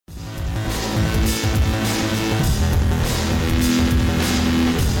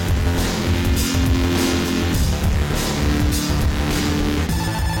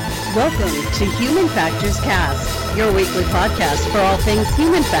Welcome to Human Factors Cast, your weekly podcast for all things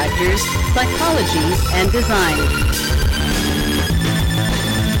human factors, psychology, and design.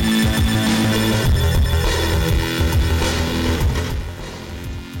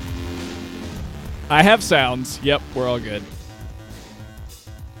 I have sounds. Yep, we're all good.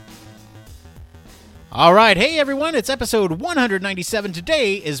 All right. Hey, everyone. It's episode 197.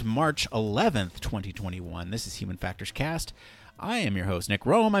 Today is March 11th, 2021. This is Human Factors Cast. I am your host, Nick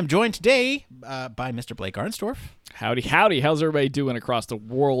Rome. I'm joined today by Mr. Blake Arnstorff. Howdy, howdy. How's everybody doing across the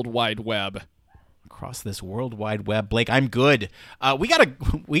World Wide Web? Across this World Wide Web. Blake, I'm good. We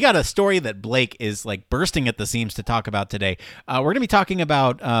got a story that Blake is like bursting at the seams to talk about today. We're going to be talking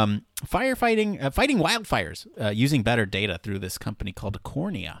about fighting wildfires using better data through this company called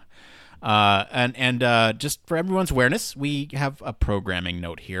Cornea. And just for everyone's awareness, we have a programming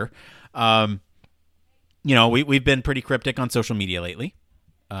note here. We've been pretty cryptic on social media lately.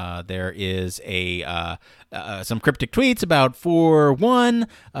 There is some cryptic tweets about 4/1.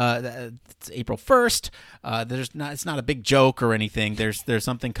 It's April 1st. It's not a big joke or anything. There's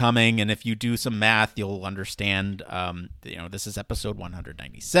something coming, and if you do some math, you'll understand. This is episode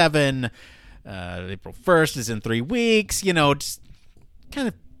 197. April 1st is in 3 weeks. Just kind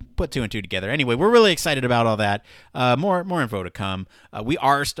of put two and two together. Anyway, we're really excited about all that. More info to come. We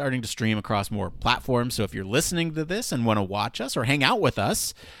are starting to stream across more platforms, so if you're listening to this and want to watch us or hang out with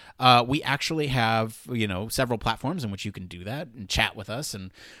us, we actually have several platforms in which you can do that and chat with us,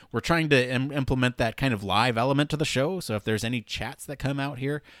 and we're trying to implement that kind of live element to the show. So if there's any chats that come out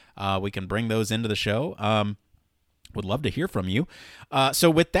here, we can bring those into the show. Would love to hear from you. So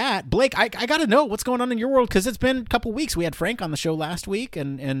with that, Blake, I got to know what's going on in your world, because it's been a couple weeks. We had Frank on the show last week,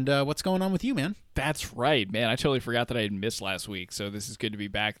 and what's going on with you, man? That's right, man. I totally forgot that I had missed last week, so this is good to be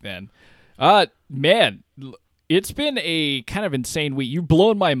back then. Man, it's been a kind of insane week. You've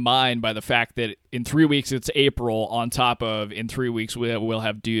blown my mind by the fact that in 3 weeks it's April, on top of in 3 weeks we'll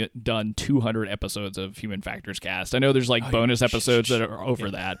have done 200 episodes of Human Factors Cast. I know there's bonus episodes that are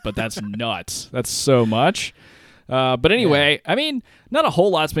over that, but that's nuts. That's so much. But anyway, yeah. I mean, not a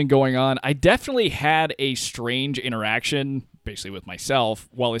whole lot's been going on. I definitely had a strange interaction, basically with myself,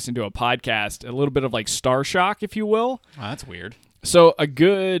 while listening to a podcast. A little bit of star shock, if you will. Oh, that's weird. So I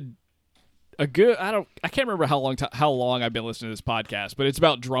can't remember how long I've been listening to this podcast, but it's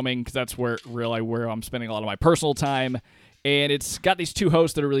about drumming, because that's where I'm spending a lot of my personal time. And it's got these two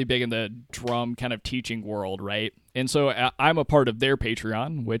hosts that are really big in the drum kind of teaching world, right? And so I'm a part of their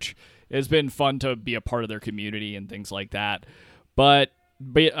Patreon, which has been fun to be a part of their community and things like that. But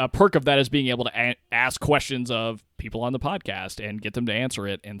a perk of that is being able to ask questions of people on the podcast and get them to answer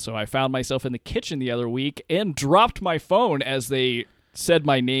it. And so I found myself in the kitchen the other week and dropped my phone as they said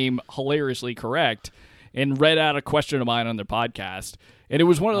my name hilariously correct and read out a question of mine on their podcast. And it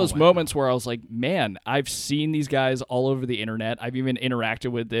was one of those moments where I was like, man, I've seen these guys all over the internet. I've even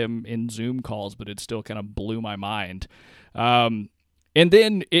interacted with them in Zoom calls, but it still kind of blew my mind. And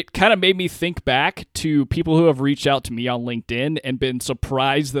then it kind of made me think back to people who have reached out to me on LinkedIn and been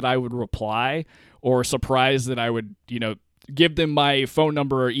surprised that I would reply, or surprised that I would, give them my phone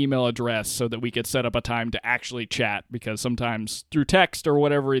number or email address so that we could set up a time to actually chat, because sometimes through text or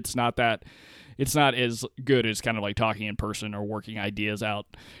whatever, it's not as good as kind of like talking in person or working ideas out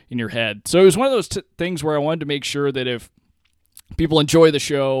in your head. So it was one of those things where I wanted to make sure that if people enjoy the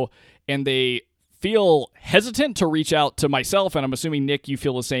show and they feel hesitant to reach out to myself, and I'm assuming, Nick, you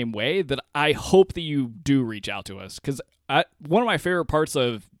feel the same way, that I hope that you do reach out to us. Because one of my favorite parts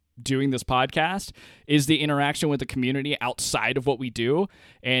of doing this podcast is the interaction with the community outside of what we do,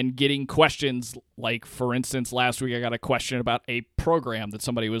 and getting questions. Like, for instance, last week I got a question about a program that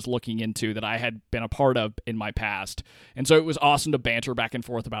somebody was looking into that I had been a part of in my past. And so it was awesome to banter back and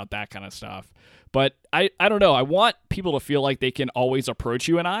forth about that kind of stuff. But I don't know. I want people to feel like they can always approach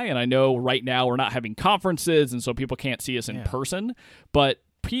you and I know right now we're not having conferences, and so people can't see us in person. But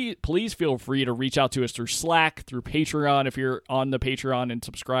please feel free to reach out to us through Slack, through Patreon if you're on the Patreon and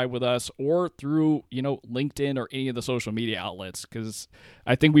subscribe with us, or through LinkedIn or any of the social media outlets. Because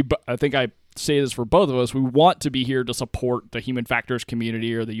I think I say this for both of us. We want to be here to support the Human Factors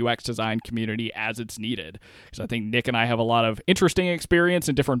community or the UX design community as it's needed. Because I think Nick and I have a lot of interesting experience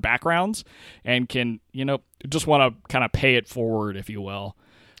and different backgrounds, and can just want to kind of pay it forward, if you will.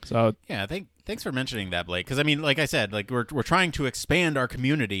 So yeah, thanks for mentioning that, Blake. Because I mean, like I said, we're trying to expand our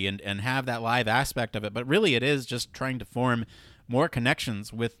community and have that live aspect of it, but really it is just trying to form more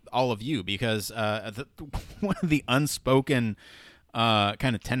connections with all of you, because one of the unspoken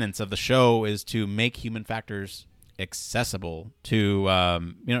kind of tenets of the show is to make human factors accessible to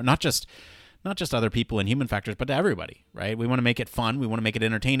not just not just other people in Human Factors, but to everybody, right? We want to make it fun. We want to make it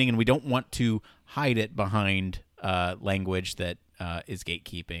entertaining, and we don't want to hide it behind language that is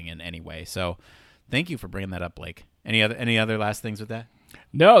gatekeeping in any way. So thank you for bringing that up, Blake. Any other last things with that?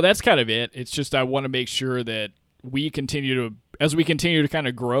 No, that's kind of it. It's just I want to make sure that as we continue to kind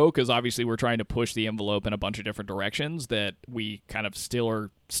of grow, because obviously we're trying to push the envelope in a bunch of different directions, that we kind of still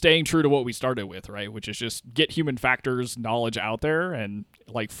are staying true to what we started with, right? Which is just get Human Factors knowledge out there and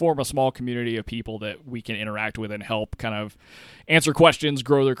like form a small community of people that we can interact with and help kind of answer questions,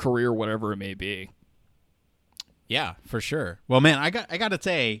 grow their career, whatever it may be. Yeah, for sure. Well, man, I got to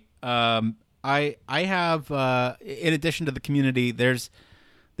say, I have in addition to the community, there's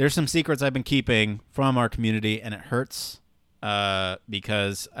some secrets I've been keeping from our community, and it hurts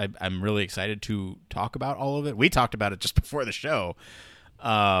because I'm really excited to talk about all of it. We talked about it just before the show.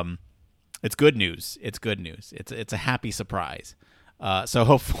 It's good news. It's good news. It's a happy surprise. So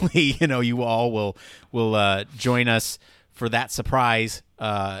hopefully, you all will join us for that surprise.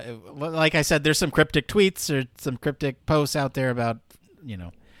 Like I said, there's some cryptic tweets or some cryptic posts out there about,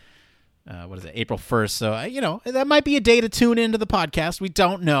 what is it, April 1st. So, that might be a day to tune into the podcast. We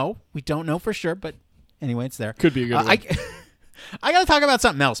don't know. We don't know for sure, but anyway, it's there. Could be a good one. I got to talk about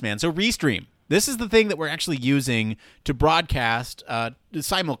something else, man. So Restream. This is the thing that we're actually using to broadcast,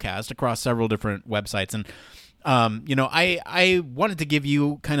 simulcast across several different websites. And, I wanted to give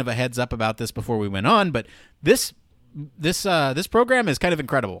you kind of a heads up about this before we went on, but this program is kind of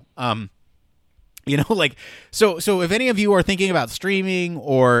incredible. So if any of you are thinking about streaming,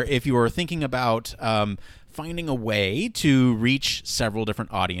 or if you are thinking about finding a way to reach several different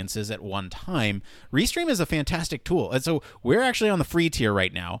audiences at one time, Restream is a fantastic tool. And so we're actually on the free tier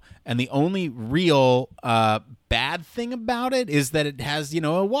right now, and the only real bad thing about it is that it has,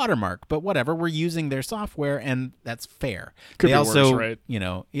 a watermark. But whatever, we're using their software, and that's fair. Could they be also, worse,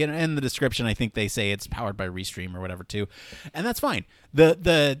 right? In the description, I think they say it's powered by Restream or whatever too, and that's fine.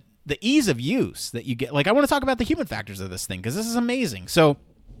 The ease of use that you get, I want to talk about the human factors of this thing, because this is amazing. So,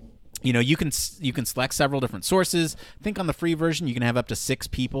 you can select several different sources. I think on the free version, you can have up to 6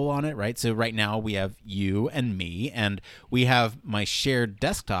 people on it, right? So right now we have you and me, and we have my shared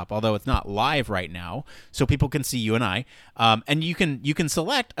desktop, although it's not live right now, so people can see you and I. And you can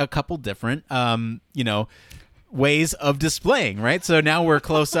select a couple different, ways of displaying, right? So now we're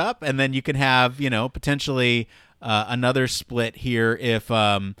close up, and then you can have, potentially another split here if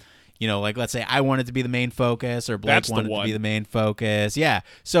let's say I wanted to be the main focus, or Blake wanted to be the main focus. Yeah.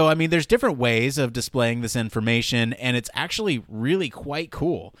 So, I mean, there's different ways of displaying this information, and it's actually really quite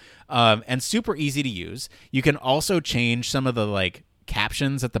cool and super easy to use. You can also change some of the,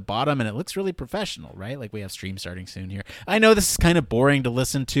 captions at the bottom, and it looks really professional, right? We have stream starting soon here. I know this is kind of boring to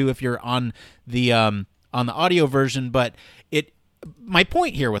listen to if you're on the audio version, but my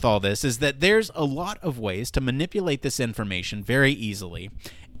point here with all this is that there's a lot of ways to manipulate this information very easily,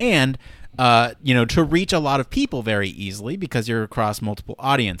 and to reach a lot of people very easily, because you're across multiple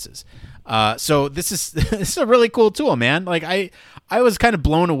audiences. So this is a really cool tool, man. I was kind of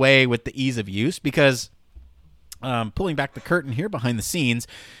blown away with the ease of use, because pulling back the curtain here behind the scenes,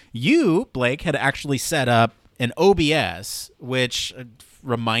 you, Blake, had actually set up an OBS, which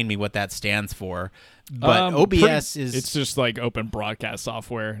remind me what that stands for. But OBS it's just open broadcast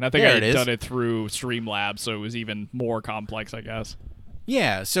software. And I think I had done it through Streamlabs, so it was even more complex, I guess.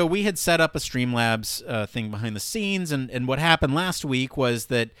 Yeah, so we had set up a Streamlabs thing behind the scenes, and what happened last week was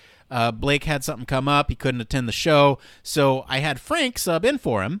that Blake had something come up. He couldn't attend the show, so I had Frank sub in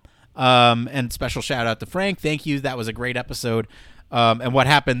for him, and special shout out to Frank. Thank you. That was a great episode. And what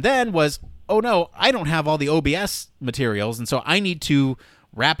happened then was, oh no, I don't have all the OBS materials, and so I need to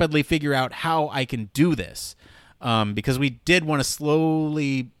rapidly figure out how I can do this, because we did want to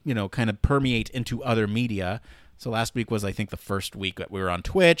slowly, kind of permeate into other media. So last week was, I think, the first week that we were on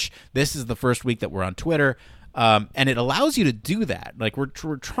Twitch. This is the first week that we're on Twitter, and it allows you to do that. We're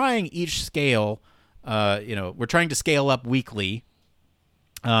trying each scale, we're trying to scale up weekly,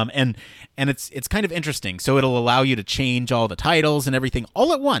 and it's kind of interesting. So it'll allow you to change all the titles and everything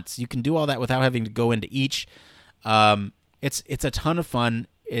all at once. You can do all that without having to go into each. It's a ton of fun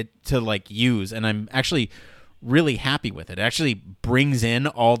to use, and I'm actually really happy with it. It actually brings in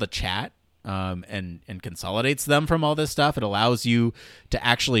all the chat and consolidates them from all this stuff. It allows you to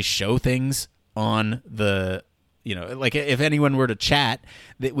actually show things on the, if anyone were to chat,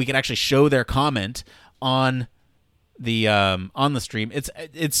 that we could actually show their comment on the stream.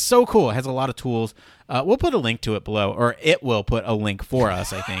 It's so cool. It has a lot of tools. We'll put a link to it below, or it will put a link for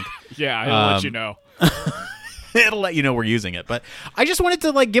us, I think. Yeah, I'll let you know. It'll let you know we're using it. But I just wanted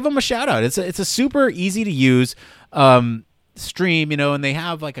to give them a shout out. It's a super easy to use stream, and they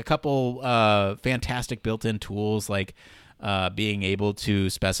have like a couple fantastic built-in tools, like being able to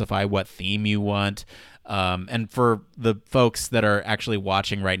specify what theme you want. And for the folks that are actually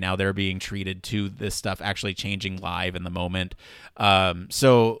watching right now, they're being treated to this stuff actually changing live in the moment.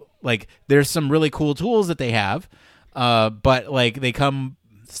 So like there's some really cool tools that they have, but like they come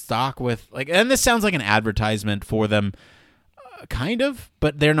stock with like, and this sounds like an advertisement for them, kind of,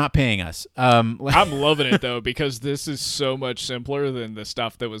 but they're not paying us. I'm loving it though, because this is so much simpler than the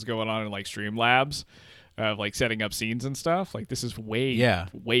stuff that was going on in like Streamlabs, like setting up scenes and stuff. Like this is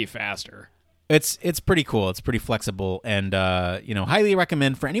way faster. It's pretty cool. It's pretty flexible, and highly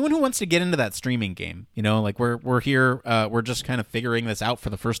recommend for anyone who wants to get into that streaming game. Like we're here, we're just kind of figuring this out for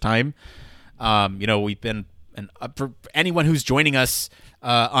the first time. We've been for anyone who's joining us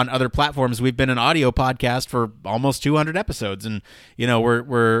on other platforms, we've been an audio podcast for almost 200 episodes, and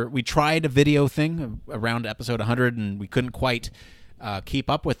we tried a video thing around episode 100, and we couldn't quite keep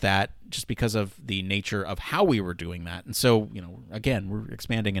up with that just because of the nature of how we were doing that. And so, again, we're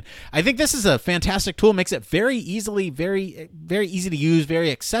expanding. And I think this is a fantastic tool. It makes it very easy to use,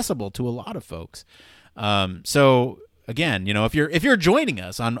 very accessible to a lot of folks. So again, if you're joining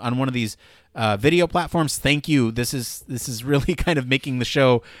us on one of these video platforms, thank you. This is really kind of making the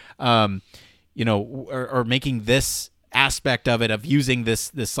show, or making this aspect of it, of using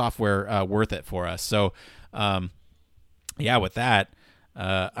this software worth it for us. So, with that,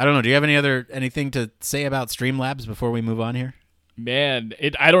 I don't know. Do you have anything to say about Streamlabs before we move on here? Man,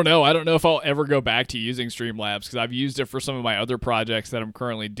 I don't know. I don't know if I'll ever go back to using Streamlabs, because I've used it for some of my other projects that I'm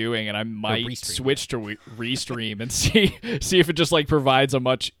currently doing, and I might switch to Restream and see if it just like provides a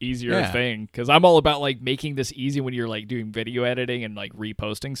much easier thing. Because I'm all about like making this easy when you're like doing video editing and like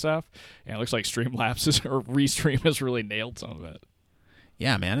reposting stuff. And it looks like Streamlabs or Restream has really nailed some of it.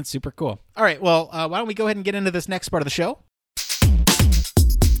 Yeah, man, it's super cool. All right, well, why don't we go ahead and get into this next part of the show?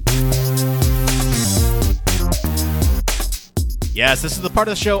 Yes, this is the part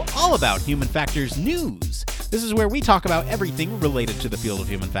of the show all about Human Factors news. This is where we talk about everything related to the field of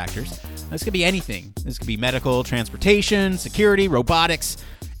human factors. This could be anything. This could be medical, transportation, security, robotics,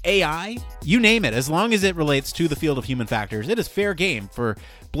 AI, you name it. As long as it relates to the field of human factors, it is fair game for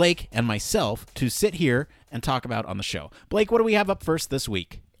Blake and myself to sit here and talk about on the show. Blake, what do we have up first this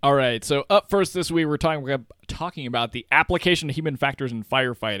week? All right, so up first this week, we're talking about the application of human factors in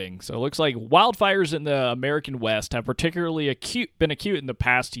firefighting. So it looks like wildfires in the American West have particularly been acute in the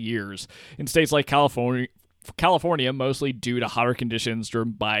past years in states like California, mostly due to hotter conditions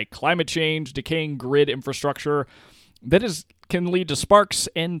driven by climate change, decaying grid infrastructure that can lead to sparks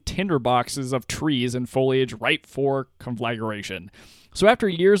and tinderboxes of trees and foliage ripe for conflagration. So after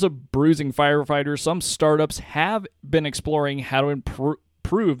years of bruising firefighters, some startups have been exploring how to improve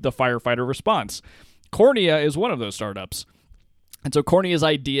the firefighter response. Cornea is one of those startups. And so Cornea's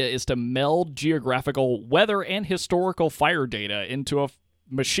idea is to meld geographical, weather, and historical fire data into a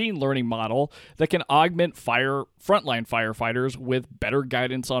machine learning model that can augment frontline firefighters with better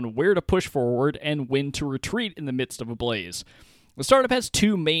guidance on where to push forward and when to retreat in the midst of a blaze. The startup has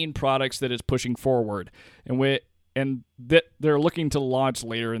two main products that it's pushing forward, and that they're looking to launch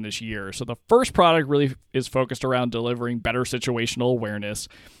later in this year. So the first product really is focused around delivering better situational awareness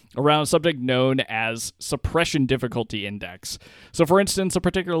around a subject known as suppression difficulty index. So for instance, a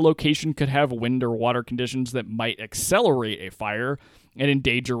particular location could have wind or water conditions that might accelerate a fire and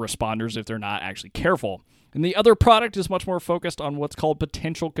endanger responders if they're not actually careful. And the other product is much more focused on what's called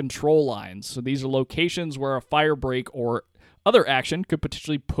potential control lines. So these are locations where a fire break or other action could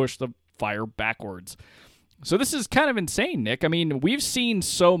potentially push the fire backwards. So this is kind of insane, Nick. I mean, we've seen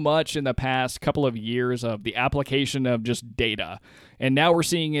so much in the past couple of years of the application of just data, and now we're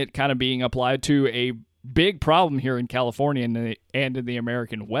seeing it kind of being applied to a big problem here in California and in the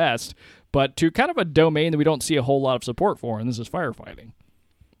American West, but to kind of a domain that we don't see a whole lot of support for, and this is firefighting.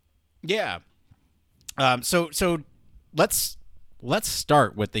 Yeah. So let's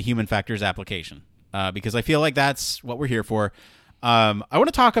start with the human factors application, because I feel like that's what we're here for. I want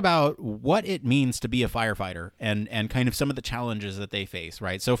to talk about what it means to be a firefighter and kind of some of the challenges that they face,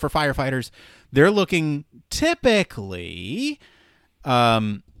 right? So for firefighters, they're looking typically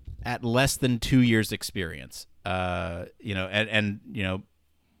at less than 2 years experience, for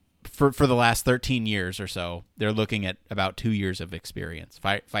the last 13 years or so, they're looking at about 2 years of experience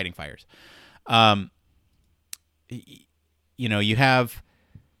fighting fires.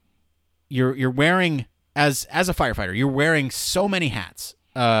 You're wearing, as a firefighter, you're wearing so many hats,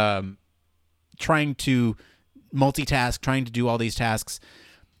 trying to multitask, trying to do all these tasks,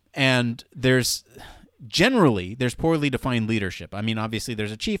 and there's poorly defined leadership. I mean, obviously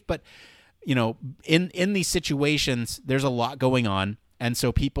there's a chief, but in these situations, there's a lot going on. And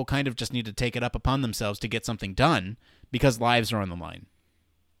so people kind of just need to take it up upon themselves to get something done because lives are on the line.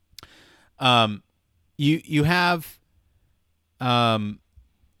 You have,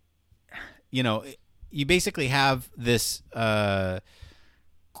 you basically have this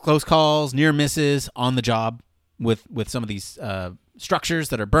close calls, near misses on the job with some of these structures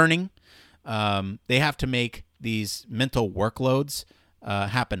that are burning. They have to make these mental workloads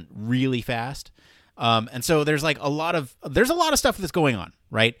happen really fast. And so there's a lot of stuff that's going on,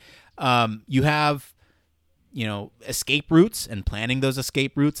 right? You have, escape routes and planning those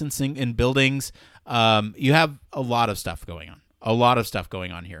escape routes in buildings. You have a lot of stuff going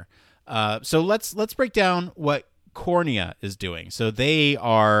on here. So let's break down what Cornea is doing. So they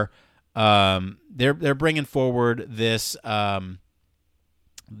are, they're bringing forward this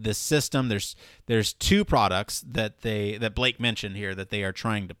system. There's two products that Blake mentioned here that they are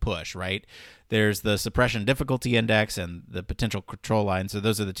trying to push, right? There's the suppression difficulty index and the potential control line. So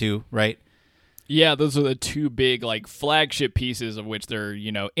those are the two, right? Yeah, those are the two big flagship pieces of which they're,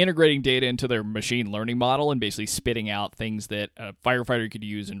 integrating data into their machine learning model and basically spitting out things that a firefighter could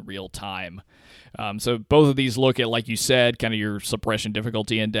use in real time. So both of these look at, like you said, kind of your suppression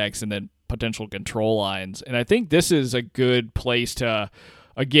difficulty index and then potential control lines. And I think this is a good place to,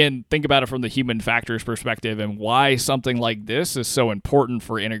 again, think about it from the human factors perspective and why something like this is so important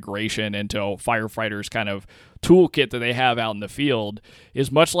for integration into firefighters' kind of toolkit that they have out in the field.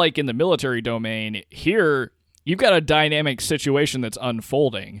 Is much like in the military domain, here you've got a dynamic situation that's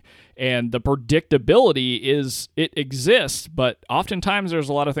unfolding, and the predictability it exists, but oftentimes there's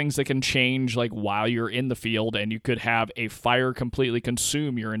a lot of things that can change while you're in the field, and you could have a fire completely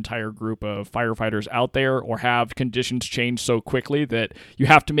consume your entire group of firefighters out there, or have conditions change so quickly that you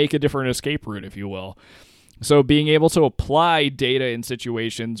have to make a different escape route, if you will. So being able to apply data in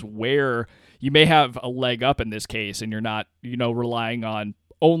situations where you may have a leg up in this case, and you're not, relying on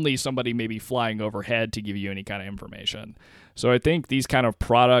only somebody maybe flying overhead to give you any kind of information. So I think these kind of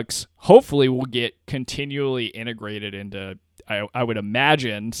products hopefully will get continually integrated into, I would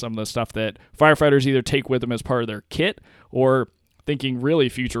imagine, some of the stuff that firefighters either take with them as part of their kit, or thinking really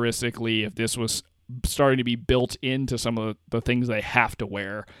futuristically, if this was starting to be built into some of the things they have to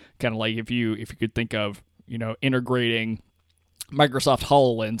wear, kind of like if you could think of, integrating Microsoft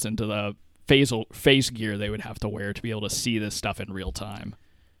HoloLens into the face gear they would have to wear to be able to see this stuff in real time.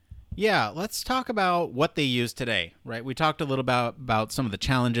 Yeah, let's talk about what they use today, right? We talked a little about some of the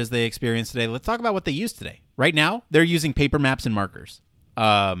challenges they experience today. Let's talk about what they use today. Right now, they're using paper maps and markers.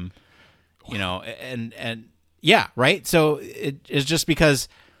 And yeah, right? So it's just because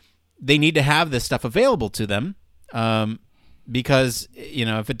they need to have this stuff available to them, because,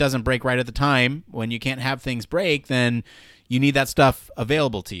 if it doesn't break right at the time, when you can't have things break, then you need that stuff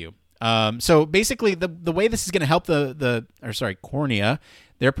available to you. So basically, the way this is going to help Cornea,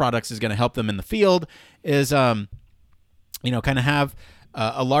 their products is going to help them in the field is, kind of have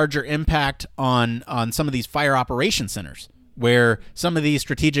a larger impact on some of these fire operation centers where some of these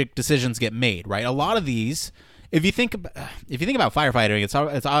strategic decisions get made. Right, a lot of these, if you think about firefighting,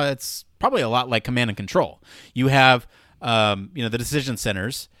 it's probably a lot like command and control. You have the decision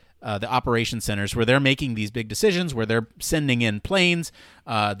centers. The operation centers where they're making these big decisions, where they're sending in planes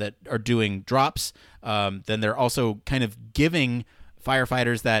that are doing drops. Then they're also kind of giving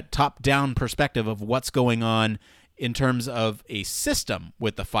firefighters that top-down perspective of what's going on in terms of a system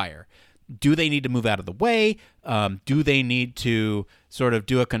with the fire. Do they need to move out of the way? Do they need to sort of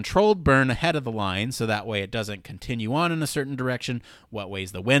do a controlled burn ahead of the line so that way it doesn't continue on in a certain direction? What way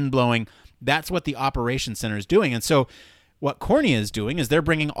is the wind blowing? That's what the operation center is doing. And so what Cornea is doing is they're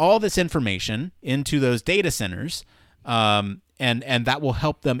bringing all this information into those data centers, and that will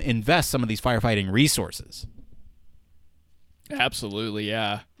help them invest some of these firefighting resources. Absolutely,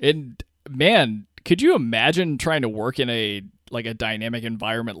 yeah. And man, could you imagine trying to work in a dynamic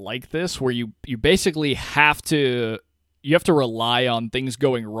environment like this, where you basically have to rely on things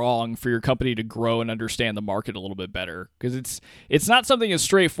going wrong for your company to grow and understand the market a little bit better? Because it's not something as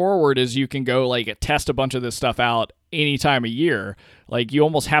straightforward as you can go test a bunch of this stuff out any time of year. You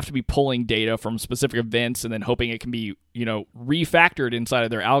almost have to be pulling data from specific events and then hoping it can be, refactored inside of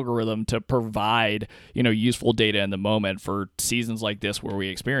their algorithm to provide, useful data in the moment for seasons like this where we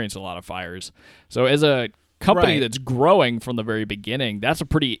experience a lot of fires. So as a company that's growing from the very beginning, that's a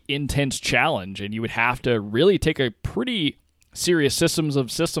pretty intense challenge, and you would have to really take a pretty serious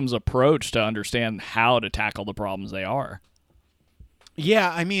systems approach to understand how to tackle the problems they are.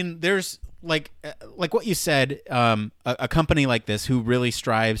 Yeah, I mean, there's like what you said, a company like this who really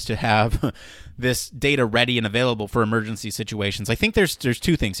strives to have this data ready and available for emergency situations, I think there's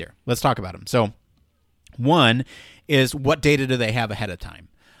two things here. Let's talk about them. So one is, what data do they have ahead of time,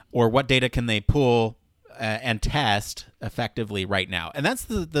 or what data can they pull and test effectively right now? And that's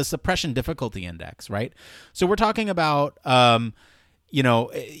the suppression difficulty index, right? So we're talking about,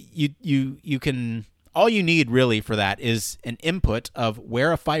 you can, all you need really for that is an input of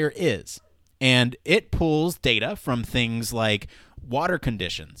where a fire is. And it pulls data from things like water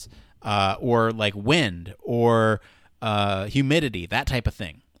conditions, or like wind or humidity, that type of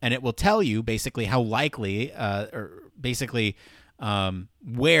thing. And it will tell you basically how likely,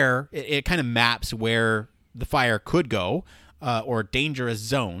 where it kind of maps where the fire could go, or dangerous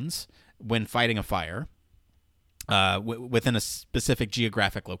zones when fighting a fire within a specific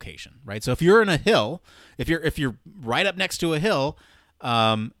geographic location, right? So if you're in a hill, if you're right up next to a hill,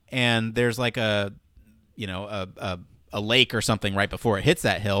 and there's like a lake or something right before it hits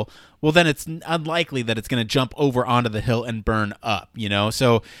that hill, well, then it's unlikely that it's going to jump over onto the hill and burn up,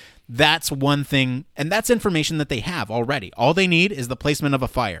 So that's one thing, and that's information that they have already. All they need is the placement of a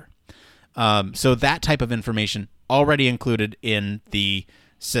fire. So that type of information already included in the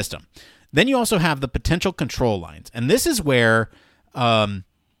system. Then you also have the potential control lines, and this is where I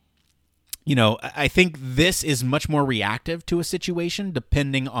think this is much more reactive to a situation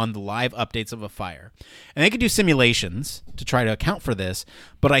depending on the live updates of a fire. And they could do simulations to try to account for this,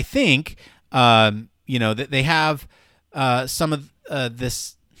 but I think, that they have some of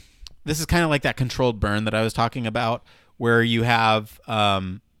this. This is kind of like that controlled burn that I was talking about, where you have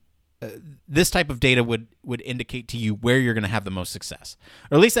this type of data would indicate to you where you're going to have the most success.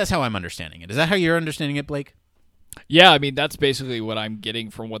 Or at least that's how I'm understanding it. Is that how you're understanding it, Blake? Yeah, I mean, that's basically what I'm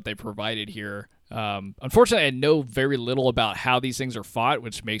getting from what they provided here. Unfortunately, I know very little about how these things are fought,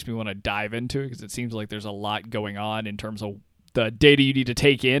 which makes me want to dive into it, because it seems like there's a lot going on in terms of the data you need to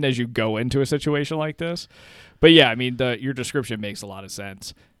take in as you go into a situation like this. But yeah, I mean, your description makes a lot of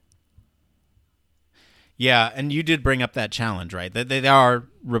sense. Yeah, and you did bring up that challenge, right? That they are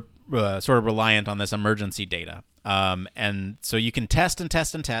sort of reliant on this emergency data. And so you can test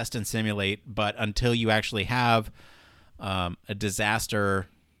and simulate, but until you actually have a disaster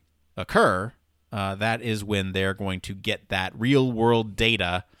occur, that is when they're going to get that real world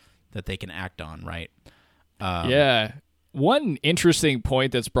data that they can act on, right? Yeah. One interesting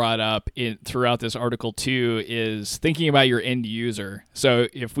point that's brought up throughout this article too is thinking about your end user. So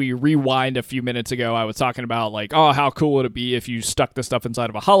if we rewind a few minutes ago, I was talking about like, oh, how cool would it be if you stuck the stuff inside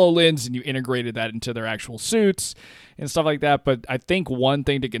of a HoloLens and you integrated that into their actual suits and stuff like that. But I think one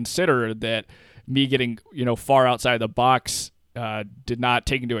thing to consider that me getting, far outside the box did not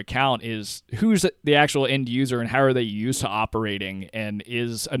take into account is who's the actual end user and how are they used to operating, and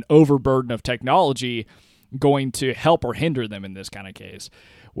is an overburden of technology going to help or hinder them in this kind of case,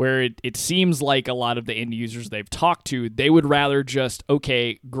 where it seems like a lot of the end users they've talked to, they would rather just,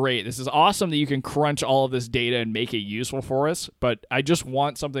 okay, great, this is awesome that you can crunch all of this data and make it useful for us, but I just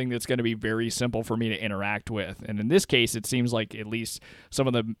want something that's going to be very simple for me to interact with. And in this case, it seems like at least some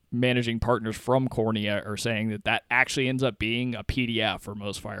of the managing partners from Cornea are saying that actually ends up being a PDF for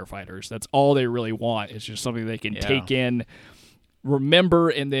most firefighters. That's all they really want. It's just something they can take in, remember,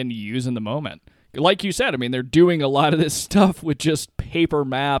 and then use in the moment. Like you said, I mean, they're doing a lot of this stuff with just paper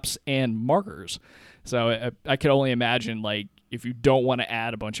maps and markers. So I could only imagine, like, if you don't want to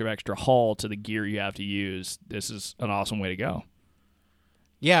add a bunch of extra hull to the gear you have to use, this is an awesome way to go.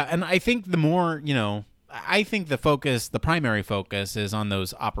 Yeah, and I think the more, I think the primary focus is on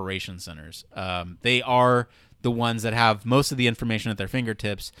those operation centers. They are the ones that have most of the information at their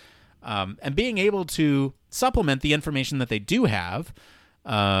fingertips, and being able to supplement the information that they do have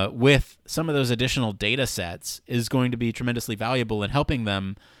with some of those additional data sets is going to be tremendously valuable in helping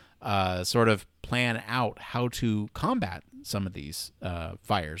them sort of plan out how to combat some of these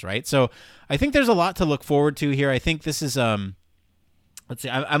fires, right? So I think there's a lot to look forward to here. I think this is, let's see,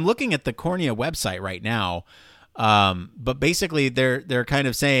 I'm looking at the Cornea website right now, but basically they're kind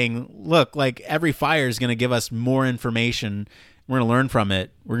of saying, look, like every fire is going to give us more information. We're going to learn from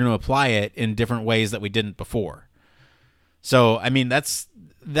it. We're going to apply it in different ways that we didn't before. So, I mean, that's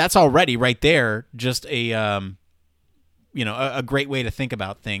already right there just a great way to think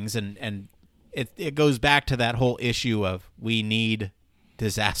about things, and it goes back to that whole issue of we need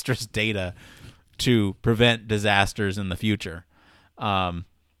disastrous data to prevent disasters in the future. I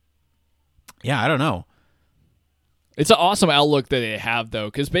don't know. It's an awesome outlook that they have, though,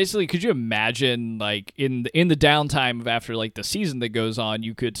 because basically, could you imagine, like, in the downtime of after, like, the season that goes on,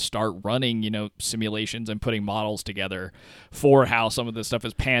 you could start running, simulations and putting models together for how some of this stuff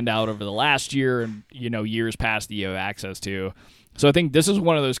has panned out over the last year and, years past that you have access to. So I think this is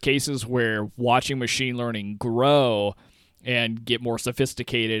one of those cases where watching machine learning grow and get more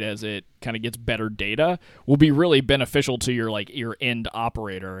sophisticated as it kind of gets better data will be really beneficial to your end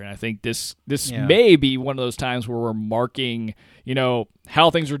operator. And I think this may be one of those times where we're marking, how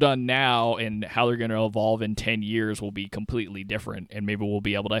things are done now and how they're going to evolve in 10 years will be completely different. And maybe we'll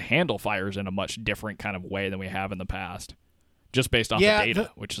be able to handle fires in a much different kind of way than we have in the past, just based off the data,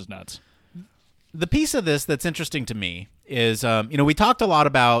 which is nuts. The piece of this that's interesting to me is, we talked a lot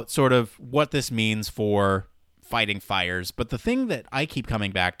about sort of what this means for fighting fires, but the thing that I keep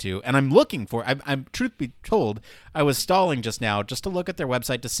coming back to, and I'm looking for, I'm truth be told, I was stalling just now just to look at their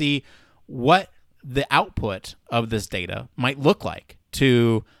website to see what the output of this data might look like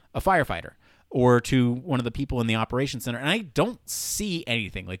to a firefighter or to one of the people in the operations center, and I don't see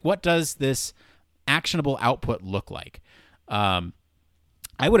anything. Like, what does this actionable output look like?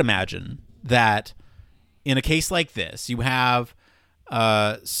 I would imagine that in a case like this, you have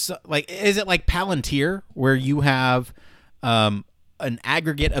is it like Palantir, where you have an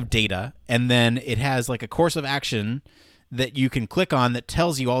aggregate of data and then it has like a course of action that you can click on that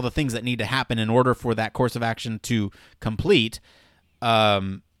tells you all the things that need to happen in order for that course of action to complete,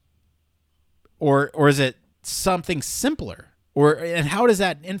 or is it something simpler? And how is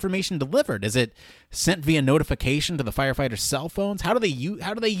that information delivered? Is it sent via notification to the firefighters' cell phones? How do they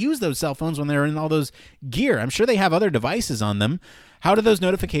use those cell phones when they're in all those gear? I'm sure they have other devices on them. How do those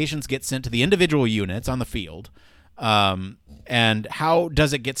notifications get sent to the individual units on the field? And how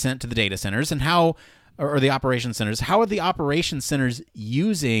does it get sent to the data centers? And or the operation centers? How are the operation centers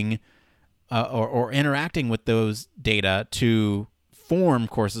using or interacting with those data to form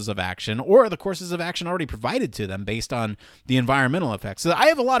courses of action, or are the courses of action already provided to them based on the environmental effects? So I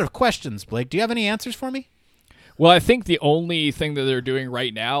have a lot of questions, Blake. Do you have any answers for me? Well, I think the only thing that they're doing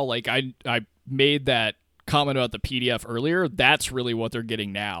right now, like I made that comment about the PDF earlier, that's really what they're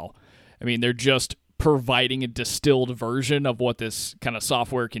getting now. I mean, they're just providing a distilled version of what this kind of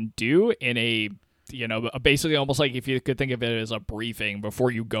software can do in a, basically almost like if you could think of it as a briefing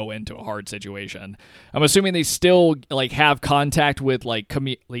before you go into a hard situation. I'm assuming they still have contact with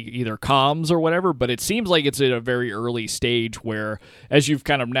either comms or whatever, but it seems like it's at a very early stage where, as you've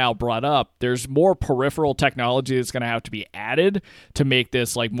kind of now brought up, there's more peripheral technology that's going to have to be added to make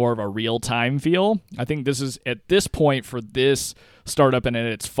this more of a real-time feel. I think this is, at this point for this startup and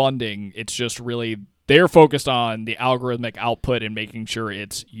its funding, it's just really, they're focused on the algorithmic output and making sure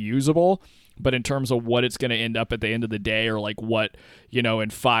it's usable. But in terms of what it's going to end up at the end of the day, or what, in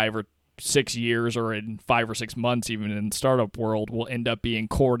 5 or 6 years or in 5 or 6 months, even in the startup world, will end up being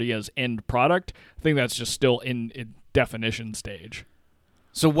Cornia's end product, I think that's just still in definition stage.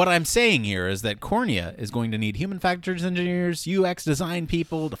 So what I'm saying here is that Cornia is going to need human factors engineers, UX design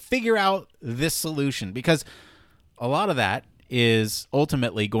people to figure out this solution, because a lot of that is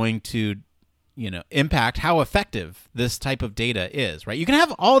ultimately going to impact how effective this type of data is, right? You can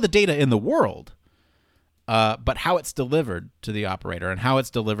have all the data in the world, but how it's delivered to the operator and how it's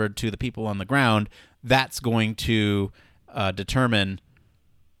delivered to the people on the ground, that's going to determine...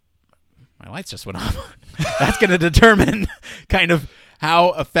 My lights just went off. That's going to determine kind of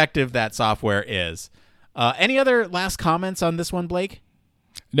how effective that software is. Any other last comments on this one, Blake?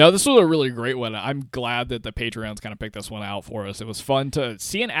 No, this was a really great one. I'm glad that the Patreons kind of picked this one out for us. It was fun to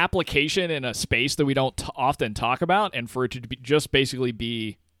see an application in a space that we don't often talk about, and for it to just basically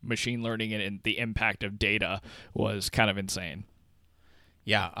be machine learning and the impact of data was kind of insane.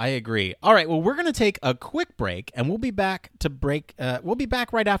 Yeah, I agree. All right, well, we're going to take a quick break, and we'll be back we'll be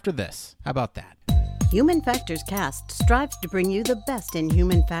back right after this. How about that? Human Factors Cast strives to bring you the best in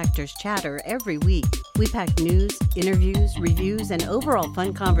human factors chatter every week. We pack news, interviews, reviews, and overall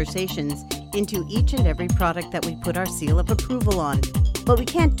fun conversations into each and every product that we put our seal of approval on. But we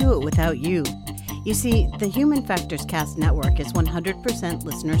can't do it without you. You see, the Human Factors Cast network is 100%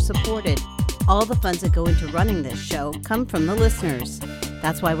 listener supported. All the funds that go into running this show come from the listeners.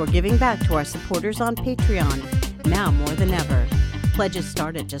 That's why we're giving back to our supporters on Patreon, now more than ever. Pledges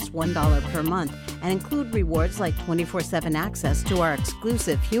start at just $1 per month and include rewards like 24/7 access to our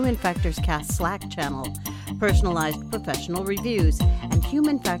exclusive Human Factors Cast Slack channel, personalized professional reviews, and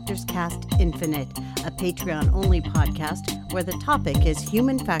Human Factors Cast Infinite, a Patreon-only podcast where the topic is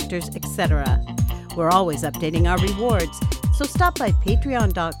human factors, etc. We're always updating our rewards, so stop by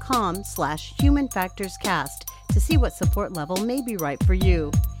patreon.com/humanfactorscast to see what support level may be right for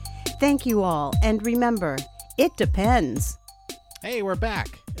you. Thank you all, and remember, It depends. Hey, we're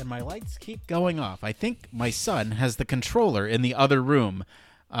back, and my lights keep going off. I think my son has the controller in the other room.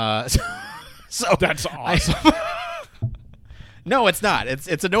 So That's awesome. No, it's not.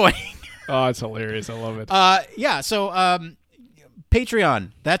 It's annoying. Oh, it's hilarious. I love it. So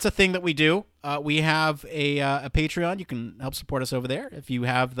Patreon, that's a thing that we do. We have a Patreon. You can help support us over there if you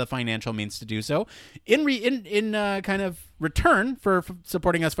have the financial means to do so. In kind of return for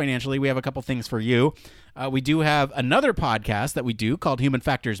supporting us financially, we have a couple things for you. We do have another podcast that we do called Human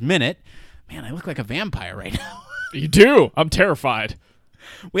Factors Minute. Man, I look like a vampire right now. You do. I'm terrified.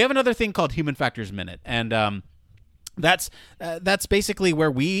 We have another thing called Human Factors Minute, and that's basically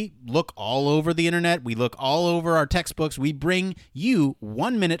where we look all over the internet. We look all over our textbooks. We bring you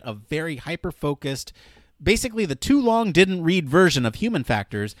 1 minute of very hyper-focused, basically the too long didn't read version of Human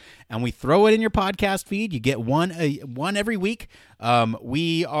Factors, and we throw it in your podcast feed. You get one every week.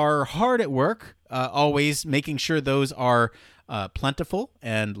 We are hard at work, always making sure those are plentiful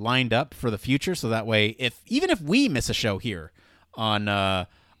and lined up for the future, so that way, even if we miss a show here on a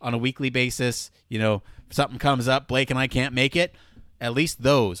weekly basis, if something comes up, Blake and I can't make it, at least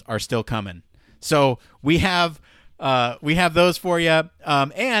those are still coming. So we have those for you,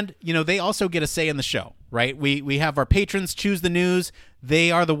 and they also get a say in the show, right? We have our patrons choose the news. They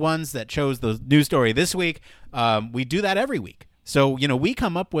are the ones that chose the news story this week. We do that every week. So, we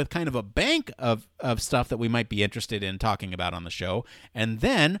come up with kind of a bank of stuff that we might be interested in talking about on the show, and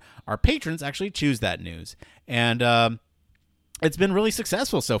then our patrons actually choose that news. And it's been really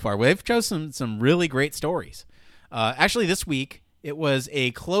successful so far. We've chosen some really great stories. Actually, this week it was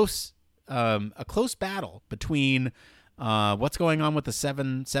a close battle between what's going on with the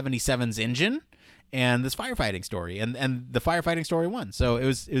 777's engine and this firefighting story, and the firefighting story won. So it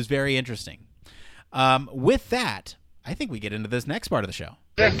was very interesting. With that, I think we get into this next part of the show.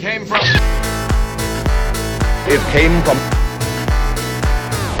 It came from.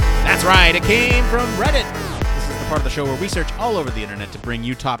 That's right. It came from Reddit. This is the part of the show where we search all over the internet to bring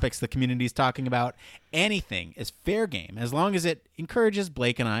you topics the community is talking about. Anything is fair game, as long as it encourages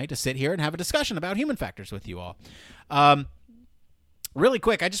Blake and I to sit here and have a discussion about human factors with you all. Really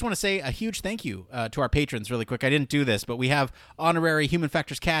quick, I just want to say a huge thank you to our patrons really quick. I didn't do this, but we have honorary Human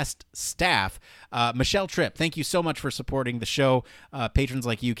Factors Cast staff. Michelle Tripp, thank you so much for supporting the show. Patrons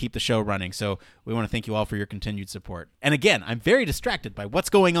like you keep the show running, so we want to thank you all for your continued support. And again, I'm very distracted by what's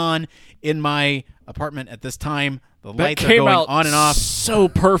going on in my apartment at this time. The lights are going on and off. So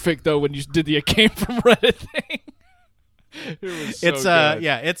perfect, though, when you did the It Came From Reddit thing. It was so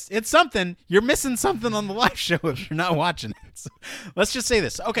good. It's something. You're missing something on the live show if you're not watching it. So, let's just say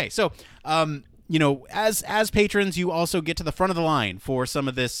this. Okay, so as patrons, you also get to the front of the line for some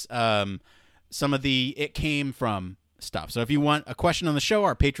of this, some of the It Came From stuff. So if you want a question on the show,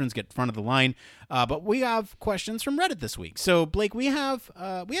 our patrons get front of the line. But we have questions from Reddit this week. So Blake, we have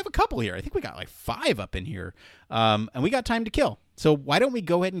a couple here. I think we got like 5 up in here, and we got time to kill. So why don't we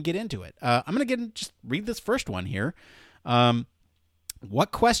go ahead and get into it? I'm gonna just read this first one here.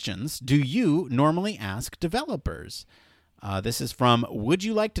 What questions do you normally ask developers? This is from Would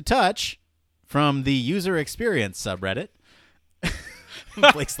You Like to Touch from the User Experience subreddit.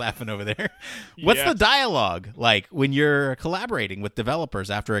 Blake's laughing over there. What's the dialogue like when you're collaborating with developers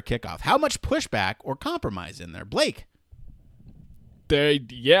after a kickoff? How much pushback or compromise in there? Blake?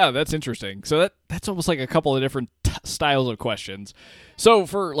 That's interesting. So that's almost like a couple of different styles of questions. So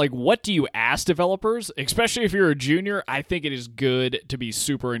for what do you ask developers, especially if you're a junior, I think it is good to be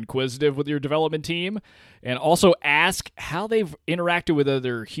super inquisitive with your development team and also ask how they've interacted with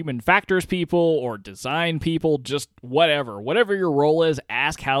other human factors people or design people, just whatever your role is,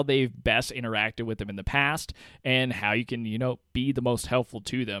 ask how they've best interacted with them in the past and how you can, be the most helpful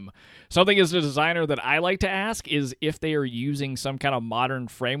to them. Something as a designer that I like to ask is if they are using some kind of modern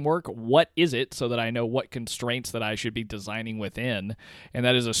framework, what is it, so that I know what constraints that I should be designing within. And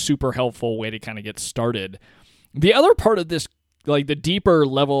that is a super helpful way to kind of get started. The other part of this, the deeper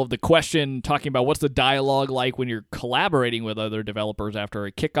level of the question, talking about what's the dialogue like when you're collaborating with other developers after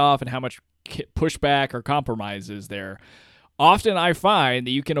a kickoff and how much pushback or compromise is there. Often I find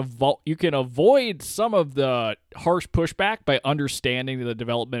that you can avoid some of the harsh pushback by understanding the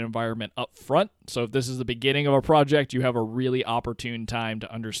development environment up front. So if this is the beginning of a project, you have a really opportune time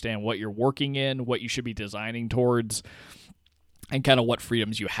to understand what you're working in, what you should be designing towards, and kind of what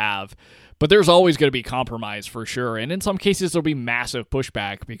freedoms you have. But there's always going to be compromise for sure. And in some cases, there'll be massive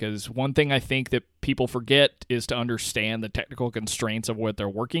pushback because one thing I think that people forget is to understand the technical constraints of what they're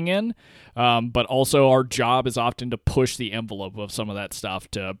working in. But also our job is often to push the envelope of some of that stuff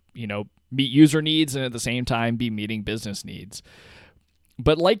to, meet user needs and at the same time be meeting business needs.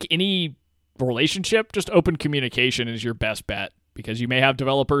 But like any relationship, just open communication is your best bet, because you may have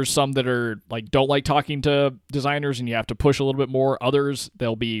developers, some that are like don't like talking to designers and you have to push a little bit more. Others,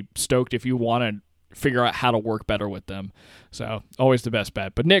 they'll be stoked if you want to figure out how to work better with them. So always the best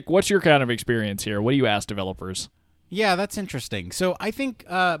bet. But Nick, what's your kind of experience here? What do you ask developers? Yeah, that's interesting. So I think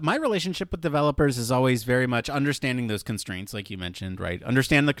my relationship with developers is always very much understanding those constraints, like you mentioned, right?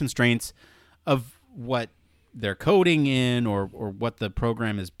 Understand the constraints of what they're coding in or what the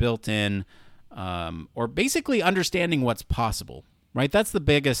program is built in, or basically understanding what's possible, right? That's the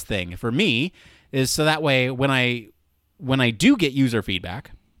biggest thing for me, is so that way when I do get user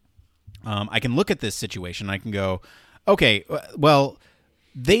feedback, I can look at this situation. I can go, okay, well,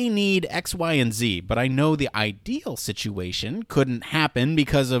 they need X, Y, and Z, but I know the ideal situation couldn't happen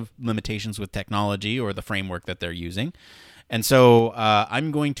because of limitations with technology or the framework that they're using. And so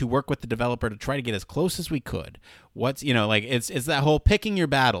I'm going to work with the developer to try to get as close as we could. What's, like it's that whole picking your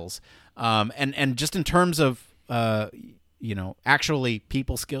battles. And just in terms of, actually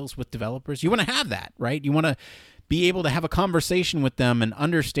people skills with developers, you want to have that, right? You want to be able to have a conversation with them and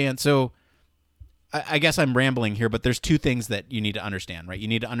understand. So I guess I'm rambling here, but there's two things that you need to understand, right? You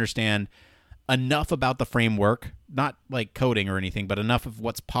need to understand enough about the framework, not like coding or anything, but enough of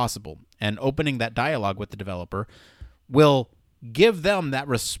what's possible. And opening that dialogue with the developer will give them that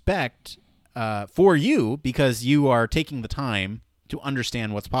respect for you, because you are taking the time to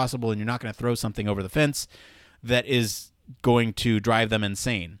understand what's possible, and you're not going to throw something over the fence that is going to drive them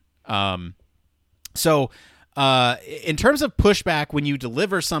insane. So in terms of pushback, when you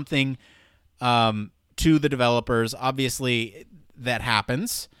deliver something to the developers, obviously that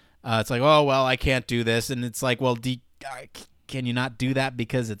happens. It's like, oh, well, I can't do this. And it's like, well, can you not do that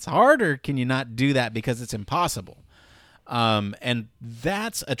because it's hard, or can you not do that because it's impossible? And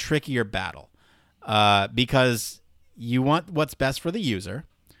that's a trickier battle because you want what's best for the user,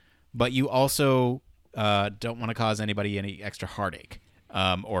 but you also don't want to cause anybody any extra heartache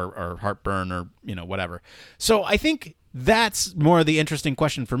or heartburn or whatever. So I think that's more the interesting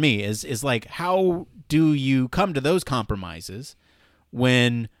question for me is like, how do you come to those compromises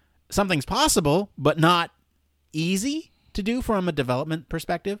when something's possible but not easy to do from a development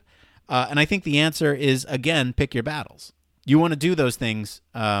perspective? And I think the answer is, again, pick your battles. You want to do those things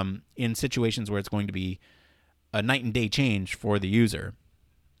in situations where it's going to be a night and day change for the user,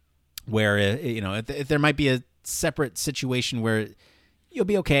 where if there might be a separate situation where you'll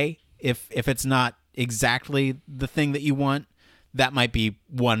be okay if it's not exactly the thing that you want. That might be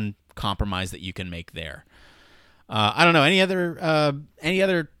one compromise that you can make there. I don't know. Any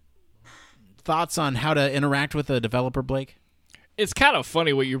other thoughts on how to interact with a developer, Blake? It's kind of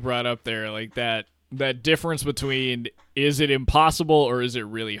funny what you brought up there, like that difference between is it impossible or is it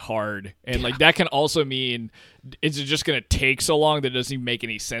really hard? And like that can also mean, is it just going to take so long that it doesn't even make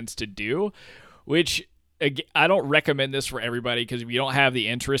any sense to do? Which, I don't recommend this for everybody, because if you don't have the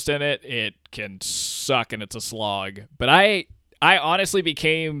interest in it, it can suck and it's a slog. But I honestly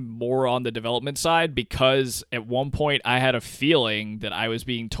became more on the development side because at one point I had a feeling that I was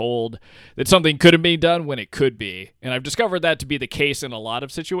being told that something couldn't be done when it could be. And I've discovered that to be the case in a lot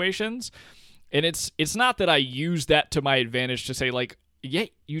of situations. And it's not that I use that to my advantage to say like, yeah,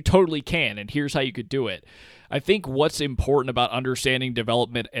 you totally can, and here's how you could do it. I think what's important about understanding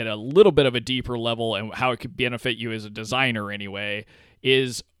development at a little bit of a deeper level and how it could benefit you as a designer anyway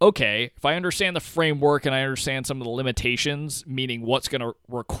is, okay, if I understand the framework and I understand some of the limitations, meaning what's going to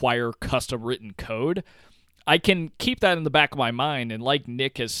require custom written code, I can keep that in the back of my mind. And like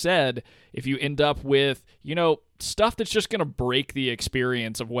Nick has said, if you end up with, stuff that's just going to break the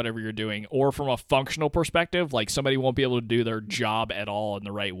experience of whatever you're doing, or from a functional perspective, like somebody won't be able to do their job at all in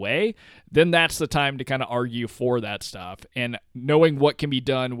the right way, then that's the time to kind of argue for that stuff. And knowing what can be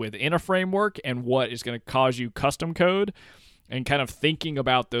done within a framework and what is going to cause you custom code, and kind of thinking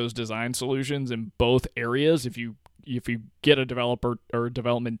about those design solutions in both areas. If you get a developer or a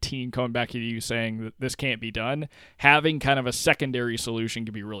development team coming back to you saying that this can't be done, having kind of a secondary solution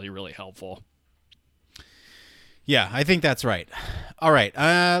can be really, really helpful. Yeah, I think that's right. All right,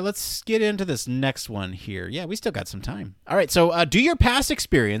 let's get into this next one here. Yeah, we still got some time. All right, so do your past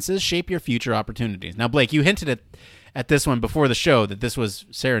experiences shape your future opportunities? Now, Blake, you hinted at this one before the show, that this was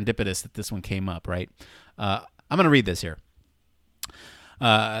serendipitous that this one came up, right? I'm going to read this here.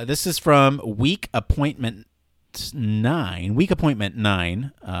 This is from Week Appointment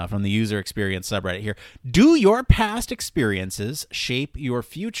 9 from the user experience subreddit here. Do your past experiences shape your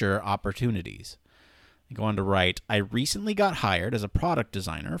future opportunities? I go on to write, I recently got hired as a product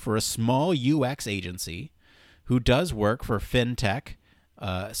designer for a small UX agency who does work for fintech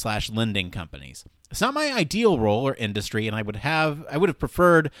slash lending companies. It's not my ideal role or industry, and I would have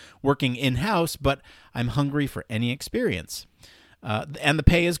preferred working in-house, but I'm hungry for any experience. And the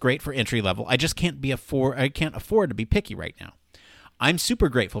pay is great for entry level. I just can't afford to be picky right now. I'm super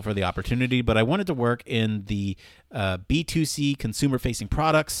grateful for the opportunity, but I wanted to work in the B2C consumer-facing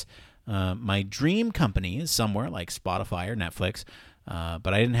products. My dream company is somewhere like Spotify or Netflix,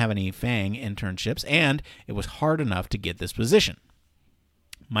 but I didn't have any FANG internships, and it was hard enough to get this position.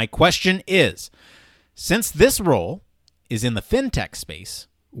 My question is, since this role is in the fintech space,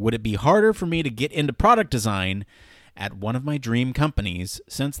 would it be harder for me to get into product design at one of my dream companies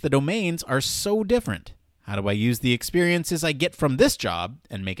since the domains are so different? How do I use the experiences I get from this job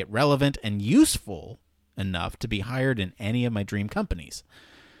and make it relevant and useful enough to be hired in any of my dream companies?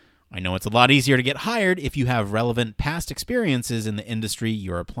 I know it's a lot easier to get hired if you have relevant past experiences in the industry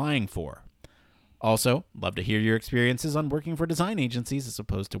you're applying for. Also, love to hear your experiences on working for design agencies as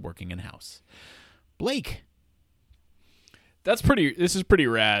opposed to working in-house. Blake. This is pretty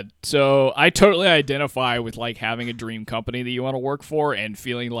rad. So I totally identify with like having a dream company that you want to work for and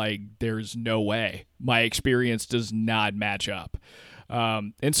feeling like there's no way my experience does not match up.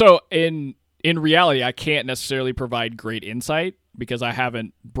 And so in reality, I can't necessarily provide great insight because I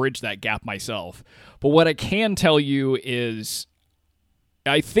haven't bridged that gap myself. But what I can tell you is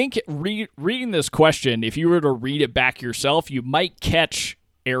I think reading this question, if you were to read it back yourself, you might catch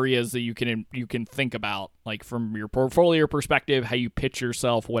areas that you can think about, like from your portfolio perspective, how you pitch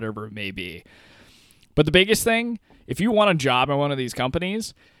yourself, whatever it may be. But the biggest thing, if you want a job in one of these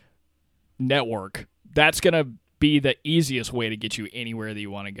companies, network. That's going to be the easiest way to get you anywhere that you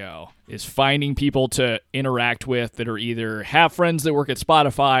want to go, is finding people to interact with that are either have friends that work at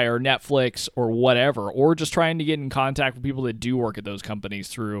Spotify or Netflix or whatever, or just trying to get in contact with people that do work at those companies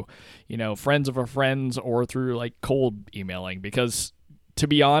through, friends of our friends or through like cold emailing. Because to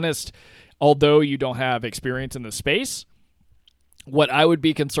be honest, although you don't have experience in the space, what I would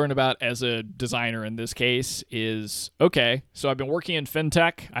be concerned about as a designer in this case is, okay, so I've been working in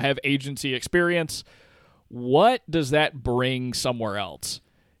fintech, I have agency experience. What does that bring somewhere else?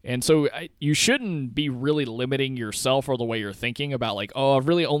 And so you shouldn't be really limiting yourself or the way you're thinking about like, oh, I've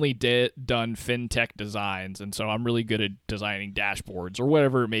really only done fintech designs, and so I'm really good at designing dashboards or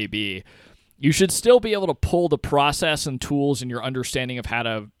whatever it may be. You should still be able to pull the process and tools and your understanding of how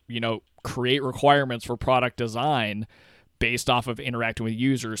to, create requirements for product design based off of interacting with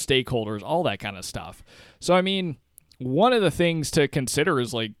users, stakeholders, all that kind of stuff. So, one of the things to consider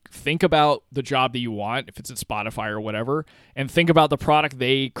is like think about the job that you want, if it's at Spotify or whatever, and think about the product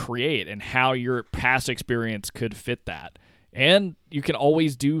they create and how your past experience could fit that. And you can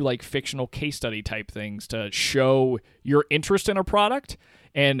always do like fictional case study type things to show your interest in a product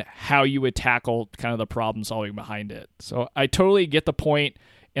and how you would tackle kind of the problem solving behind it. So I totally get the point,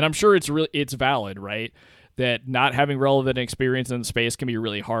 and I'm sure it's valid, right? That not having relevant experience in the space can be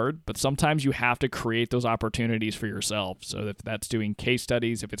really hard, but sometimes you have to create those opportunities for yourself. So if that's doing case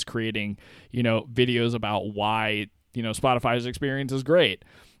studies, if it's creating, videos about why, Spotify's experience is great,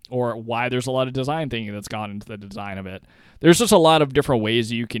 or why there's a lot of design thinking that's gone into the design of it. There's just a lot of different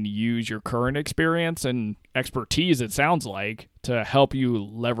ways you can use your current experience and expertise, it sounds like, to help you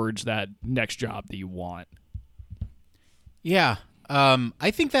leverage that next job that you want. Yeah,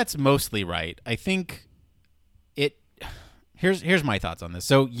 I think that's mostly right. I think Here's my thoughts on this.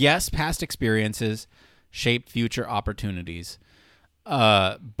 So yes, past experiences shape future opportunities,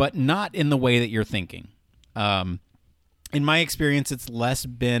 but not in the way that you're thinking. In my experience, it's less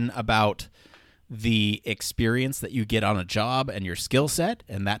been about the experience that you get on a job and your skill set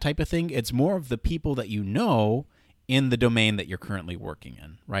and that type of thing. It's more of the people that you know in the domain that you're currently working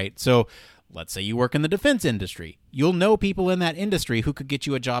in, right? So let's say you work in the defense industry. You'll know people in that industry who could get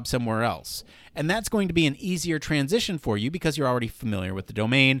you a job somewhere else. And that's going to be an easier transition for you because you're already familiar with the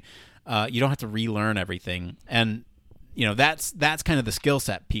domain. You don't have to relearn everything. And, that's kind of the skill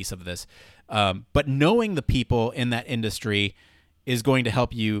set piece of this. But knowing the people in that industry is going to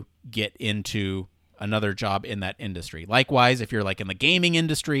help you get into another job in that industry. Likewise, if you're like in the gaming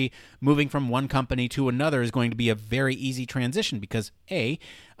industry, moving from one company to another is going to be a very easy transition because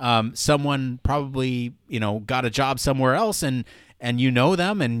someone probably, got a job somewhere else and you know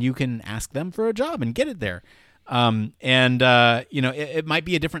them and you can ask them for a job and get it there. It might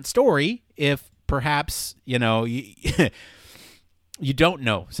be a different story if perhaps, you don't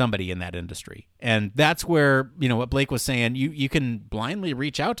know somebody in that industry. And that's where, what Blake was saying, you can blindly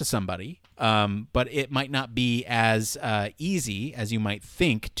reach out to somebody, but it might not be as easy as you might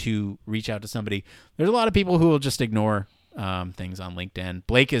think to reach out to somebody. There's a lot of people who will just ignore things on LinkedIn.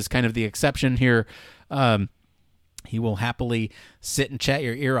 Blake is kind of the exception here. he will happily sit and chat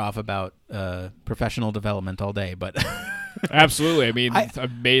your ear off about professional development all day. But absolutely, I mean,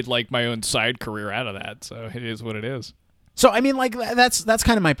 I've made like my own side career out of that, so it is what it is. So I mean, like that's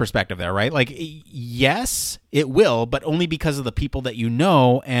kind of my perspective there, right? Like, yes, it will, but only because of the people that you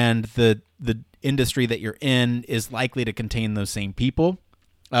know, and the industry that you're in is likely to contain those same people.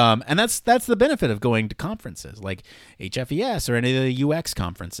 And that's the benefit of going to conferences like HFES or any of the UX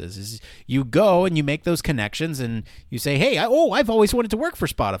conferences. Is you go and you make those connections and you say, hey, I've always wanted to work for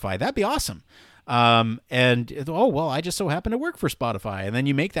Spotify. That'd be awesome. I just so happen to work for Spotify. And then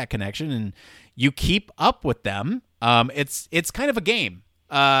you make that connection and you keep up with them. It's kind of a game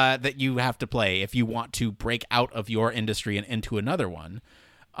that you have to play if you want to break out of your industry and into another one.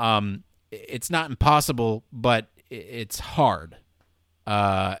 It's not impossible, but it's hard.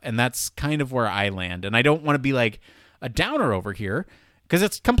 And that's kind of where I land. And I don't want to be like a downer over here because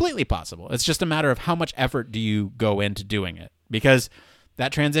it's completely possible. It's just a matter of how much effort do you go into doing it, because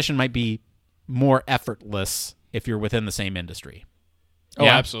that transition might be more effortless if you're within the same industry. Oh,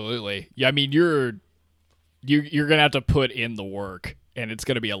 yeah? Absolutely. Yeah, I mean, you're going to have to put in the work, and it's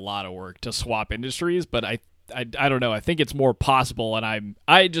going to be a lot of work to swap industries, but I don't know. I think it's more possible, and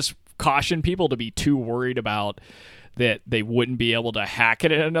I just caution people to be too worried about that they wouldn't be able to hack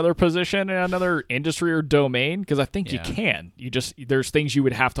it in another position in another industry or domain, because I think you can. There's things you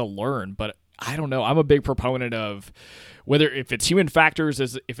would have to learn, but I don't know. I'm a big proponent of if it's human factors,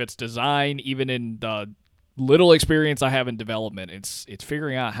 if it's design, even in the little experience I have in development, it's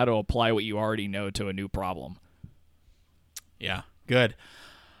figuring out how to apply what you already know to a new problem. Yeah, good.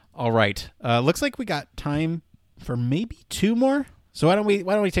 All right. Looks like we got time for maybe two more. So why don't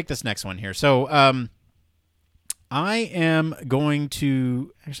we take this next one here? So I am going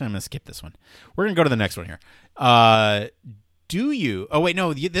to I'm going to skip this one. We're going to go to the next one here.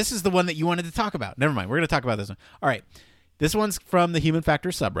 This is the one that you wanted to talk about. Never mind. We're going to talk about this one. All right. This one's from the Human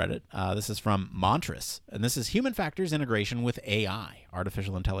Factors subreddit. This is from Montress, and this is Human Factors Integration with AI,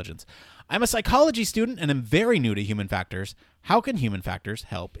 Artificial Intelligence. I'm a psychology student and am very new to human factors. How can human factors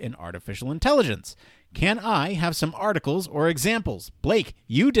help in artificial intelligence? Can I have some articles or examples? Blake,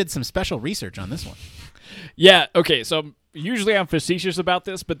 you did some special research on this one. Yeah, okay, so usually I'm facetious about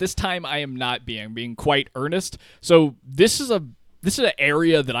this, but this time I am not being quite earnest. So this is an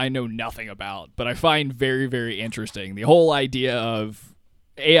area that I know nothing about, but I find very, very interesting. The whole idea of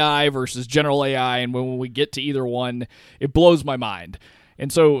AI versus general AI, and when we get to either one, it blows my mind.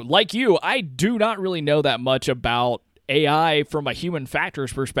 And so, like you, I do not really know that much about AI from a human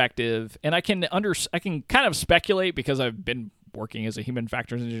factors perspective, and I can kind of speculate because I've been working as a human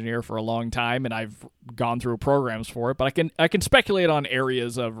factors engineer for a long time, and I've gone through programs for it, but I can speculate on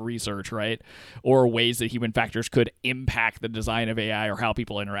areas of research, right? Or ways that human factors could impact the design of AI or how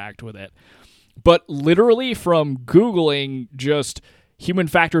people interact with it. But literally from Googling just human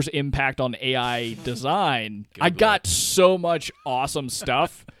factors impact on AI design, I got so much awesome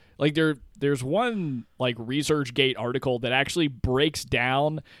stuff. Like there's one like ResearchGate article that actually breaks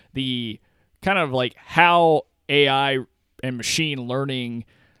down the kind of like how AI and machine learning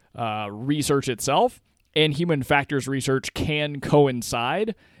research itself and human factors research can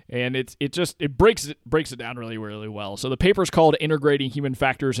coincide, and it breaks it down really, really well. So the paper is called "Integrating Human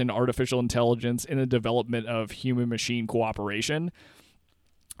Factors in Artificial Intelligence in the Development of Human-Machine Cooperation,"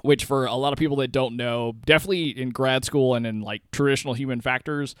 which for a lot of people that don't know, definitely in grad school and in like traditional human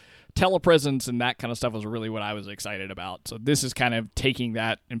factors, telepresence and that kind of stuff was really what I was excited about. So this is kind of taking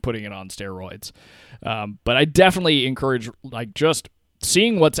that and putting it on steroids. But I definitely encourage like just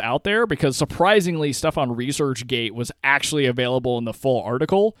seeing what's out there, because surprisingly stuff on ResearchGate was actually available in the full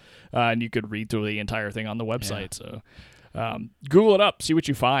article, and you could read through the entire thing on the website. Yeah. So Google it up, see what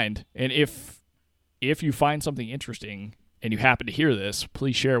you find. And if you find something interesting and you happen to hear this,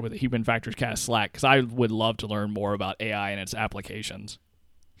 please share it with the Human Factors Cast Slack, because I would love to learn more about AI and its applications.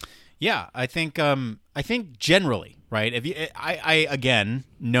 Yeah, I think generally, right? I again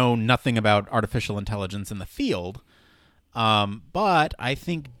know nothing about artificial intelligence in the field, but I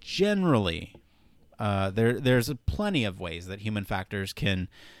think generally there's plenty of ways that human factors can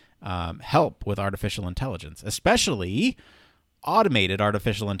help with artificial intelligence, especially automated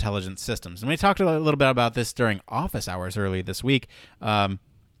artificial intelligence systems. And we talked a little bit about this during office hours early this week.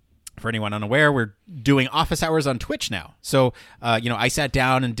 For anyone unaware, we're doing office hours on Twitch now. So, I sat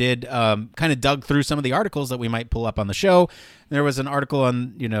down and did kind of dug through some of the articles that we might pull up on the show. There was an article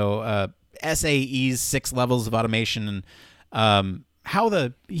on, SAE's 6 levels of automation and how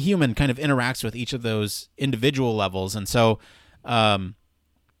the human kind of interacts with each of those individual levels. And so, I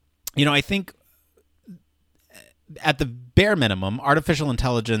think at the bare minimum, artificial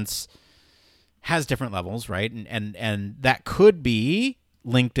intelligence has different levels, right? And that could be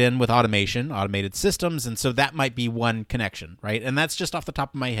linked in with automation, automated systems, and so that might be one connection, right? And that's just off the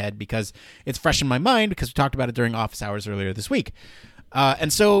top of my head because it's fresh in my mind because we talked about it during office hours earlier this week.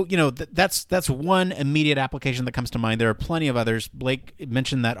 And so, that's one immediate application that comes to mind. There are plenty of others. Blake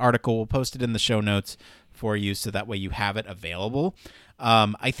mentioned that article. We'll post it in the show notes for you so that way you have it available.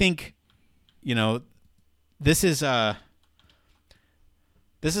 I think, this is a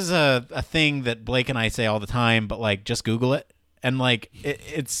thing that Blake and I say all the time, but like just Google it. And like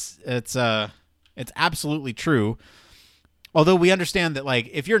it's absolutely true. Although we understand that, like,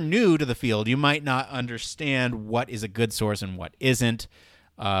 if you're new to the field, you might not understand what is a good source and what isn't,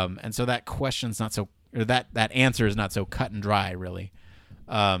 and so that question's not so, or that answer is not so cut and dry, really.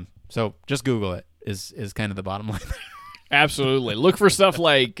 So just Google it is kind of the bottom line. Absolutely. Look for stuff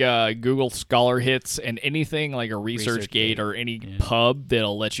like Google Scholar Hits and anything like a ResearchGate or any pub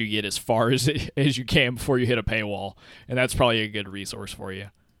that'll let you get as far as you can before you hit a paywall, and that's probably a good resource for you.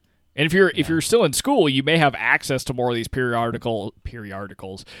 And if you're still in school, you may have access to more of these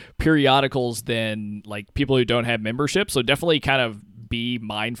periodicals than like people who don't have memberships. So definitely kind of be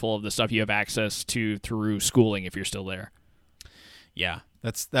mindful of the stuff you have access to through schooling if you're still there. Yeah,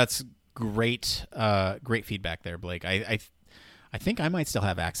 that's great feedback there, Blake. I think I might still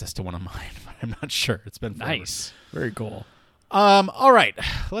have access to one of mine, but I'm not sure. It's been forever. Nice, very cool. All right,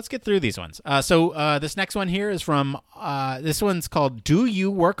 let's get through these ones. So this next one here is from, this one's called, Do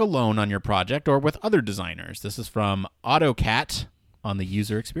You Work Alone on Your Project or with Other Designers? This is from AutoCat on the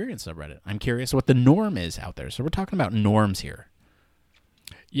User Experience subreddit. I'm curious what the norm is out there. So we're talking about norms here.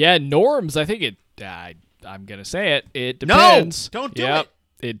 Yeah, norms, I think I'm going to say it. It depends. No, don't do it.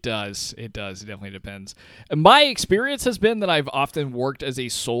 It does. It definitely depends. My experience has been that I've often worked as a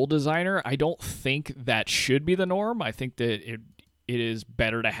sole designer. I don't think that should be the norm. I think that it is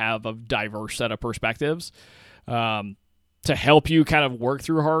better to have a diverse set of perspectives to help you kind of work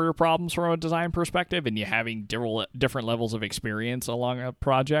through harder problems from a design perspective, and you having different levels of experience along a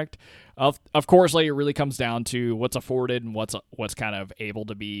project. Of course, like, it really comes down to what's afforded and what's kind of able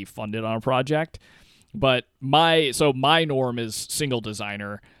to be funded on a project. But my norm is single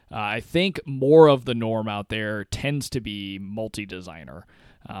designer. I think more of the norm out there tends to be multi-designer,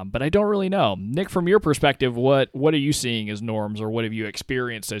 but I don't really know. Nick, from your perspective, what are you seeing as norms, or what have you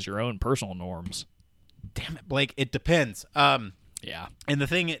experienced as your own personal norms? Damn it, Blake! It depends. Yeah, and the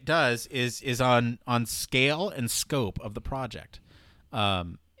thing it does is on scale and scope of the project.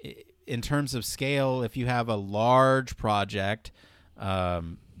 In terms of scale, if you have a large project,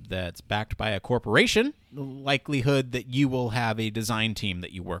 that's backed by a corporation, the likelihood that you will have a design team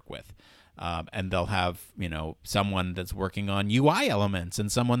that you work with. And they'll have, someone that's working on UI elements,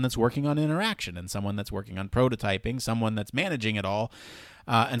 and someone that's working on interaction, and someone that's working on prototyping, someone that's managing it all,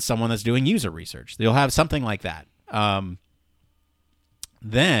 and someone that's doing user research. You'll have something like that.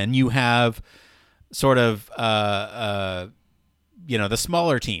 Then you have sort of the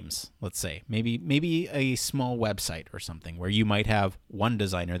smaller teams, let's say, maybe a small website or something where you might have one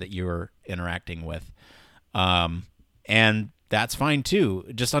designer that you're interacting with. And that's fine too.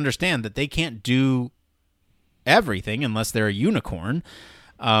 Just understand that they can't do everything unless they're a unicorn.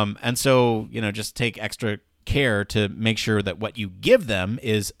 And so, just take extra care to make sure that what you give them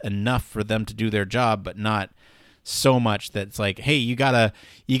is enough for them to do their job, but not so much that it's like, hey, you gotta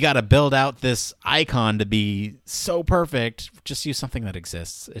build out this icon to be so perfect. Just use something that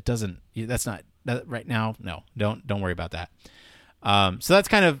exists. It doesn't. That's not that right now. No, don't worry about that. So that's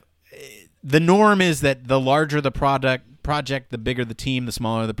kind of the norm, is that the larger the project, the bigger the team. The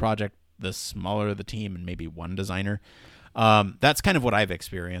smaller the project, the smaller the team, and maybe one designer. That's kind of what I've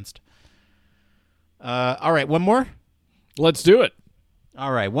experienced. All right, one more. Let's do it.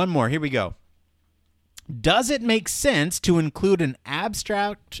 All right, one more. Here we go. Does it make sense to include an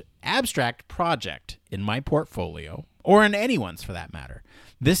abstract project in my portfolio, or in anyone's for that matter?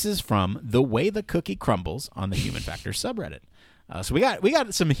 This is from The Way the Cookie Crumbles on the Human Factors subreddit. So we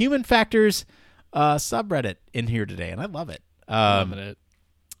got some Human Factors subreddit in here today, and I love it. Loving it.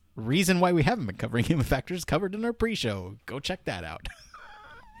 Reason why we haven't been covering Human Factors covered in our pre-show. Go check that out.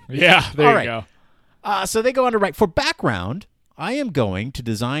 Yeah, there you go. So they go on to write, for background, I am going to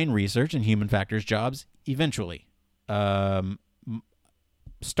design, research, and human factors jobs eventually.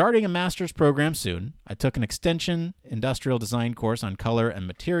 Starting a master's program soon. I took an extension industrial design course on color and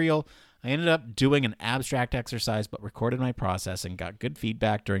material. I ended up doing an abstract exercise, but recorded my process and got good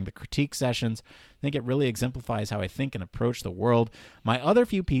feedback during the critique sessions. I think it really exemplifies how I think and approach the world. My other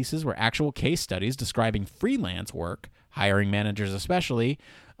few pieces were actual case studies describing freelance work, hiring managers especially.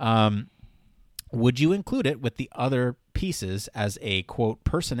 Would you include it with the other pieces as a, quote,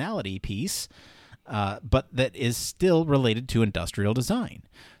 personality piece, but that is still related to industrial design.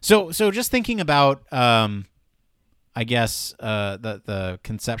 So just thinking about, I guess, the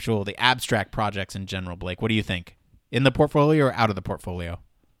conceptual, the abstract projects in general, Blake, what do you think? In the portfolio or out of the portfolio?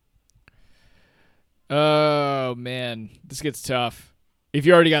 Oh, man. This gets tough. If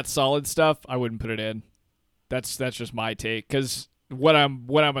you already got solid stuff, I wouldn't put it in. That's just my take. Because what I'm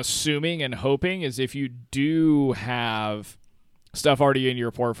assuming and hoping is if you do have stuff already in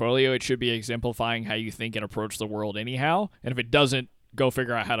your portfolio, it should be exemplifying how you think and approach the world anyhow. And if it doesn't, go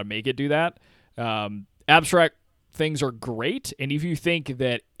figure out how to make it do that. Abstract things are great. And if you think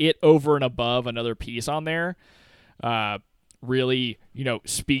that it over and above another piece on there really,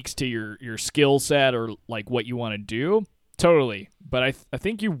 speaks to your skill set or like what you want to do, totally. But I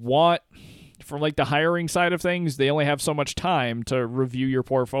think you want, from like the hiring side of things, they only have so much time to review your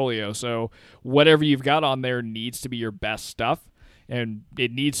portfolio. So whatever you've got on there needs to be your best stuff, and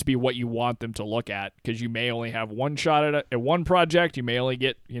it needs to be what you want them to look at, because you may only have one shot at one project. You may only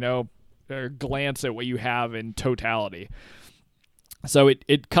get, a glance at what you have in totality. So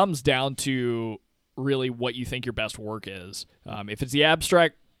it comes down to really what you think your best work is. If it's the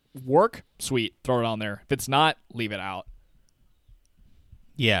abstract work, sweet, throw it on there. If it's not, leave it out.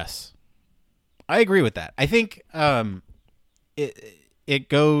 Yes. I agree with that. I think it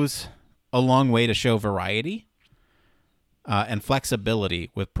goes a long way to show variety and flexibility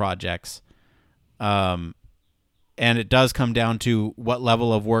with projects. And it does come down to what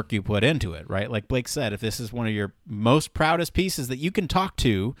level of work you put into it, right? Like Blake said, if this is one of your most proudest pieces that you can talk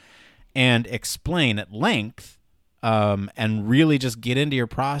to and explain at length and really just get into your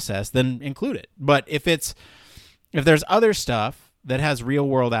process, then include it. But if there's other stuff that has real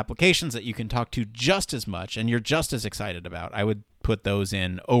world applications that you can talk to just as much and you're just as excited about, I would put those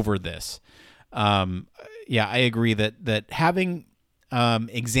in over this. Yeah, I agree that having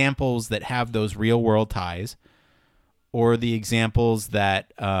examples that have those real world ties, or the examples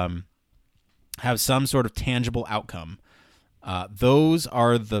that have some sort of tangible outcome, those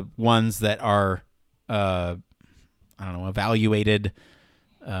are the ones that are, evaluated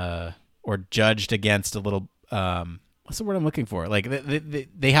or judged against a little, what's the word I'm looking for? Like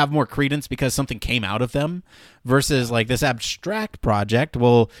they have more credence because something came out of them, versus like this abstract project.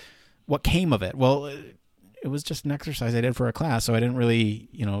 Well, what came of it? Well, it was just an exercise I did for a class, so I didn't really,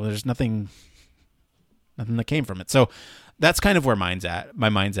 there's nothing that came from it. So that's kind of where my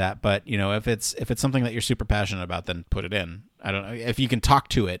mind's at. But if it's something that you're super passionate about, then put it in. I don't know if you can talk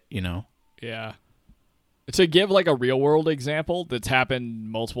to it. Yeah. To give like a real world example that's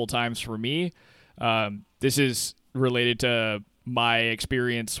happened multiple times for me, this is related to my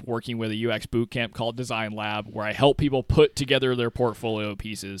experience working with a UX bootcamp called Design Lab, where I help people put together their portfolio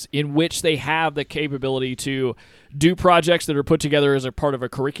pieces in which they have the capability to do projects that are put together as a part of a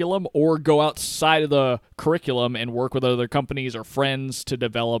curriculum, or go outside of the curriculum and work with other companies or friends to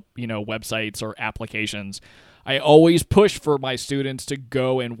develop, websites or applications. I always push for my students to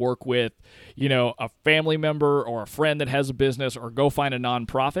go and work with, a family member or a friend that has a business, or go find a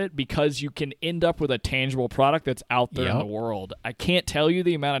nonprofit, because you can end up with a tangible product that's out there in the world. I can't tell you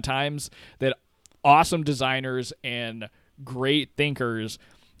the amount of times that awesome designers and great thinkers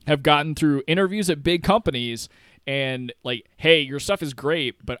have gotten through interviews at big companies and like, hey, your stuff is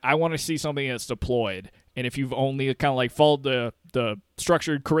great, but I want to see something that's deployed. And if you've only kind of like followed the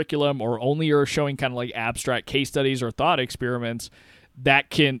structured curriculum, or only are showing kind of like abstract case studies or thought experiments,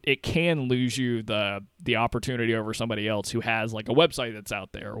 it can lose you the opportunity over somebody else who has like a website that's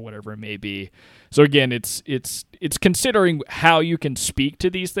out there or whatever it may be. So again, it's considering how you can speak to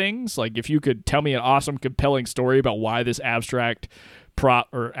these things. Like if you could tell me an awesome, compelling story about why this abstract prop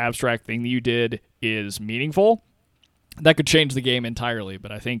or abstract thing that you did is meaningful, that could change the game entirely.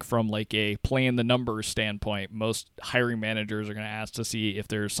 But I think from like a playing the numbers standpoint, most hiring managers are going to ask to see if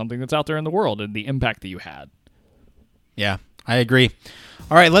there's something that's out there in the world and the impact that you had. Yeah, I agree.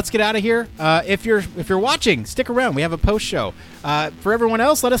 All right, let's get out of here. If you're watching, stick around. We have a post show. For everyone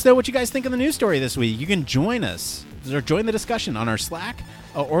else, let us know what you guys think of the news story this week. You can join us or join the discussion on our Slack,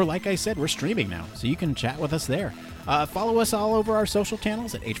 or like I said, we're streaming now, so you can chat with us there. Follow us all over our social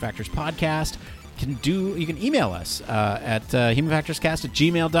channels at H Factors Podcast. You can email us at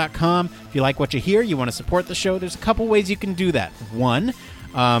humanfactorscast@gmail.com. If you like what you hear, you want to support the show, there's a couple ways you can do that. One,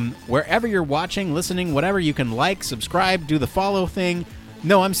 wherever you're watching, listening, whatever, you can like, subscribe, do the follow thing.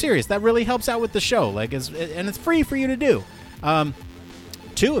 No, I'm serious. That really helps out with the show, and it's free for you to do.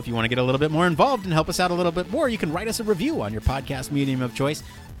 Two, if you want to get a little bit more involved and help us out a little bit more, you can write us a review on your podcast medium of choice.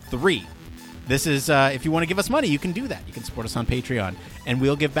 Three, this is if you want to give us money, you can do that. You can support us on Patreon, and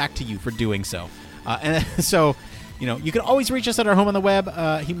we'll give back to you for doing so. And so You can always reach us at our home on the web,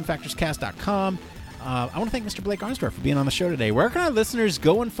 humanfactorscast.com. I want to thank Mr. Blake Arnsdorf for being on the show today. Where can our listeners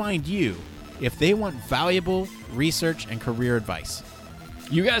go and find you if they want valuable research and career advice?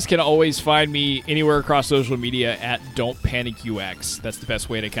 You guys can always find me anywhere across social media at Don't Panic UX. That's the best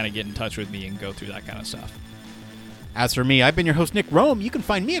way to kind of get in touch with me and go through that kind of stuff. As for me, I've been your host, Nick Rome. You can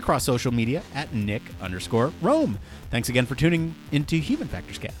find me across social media at Nick_Rome. Thanks again for tuning into Human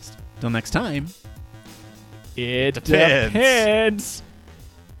Factors Cast. Till next time, it depends.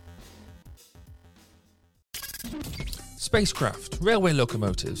 Spacecraft, railway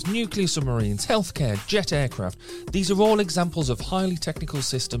locomotives, nuclear submarines, healthcare, jet aircraft, these are all examples of highly technical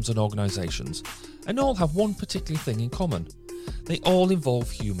systems and organisations, and all have one particular thing in common. They all involve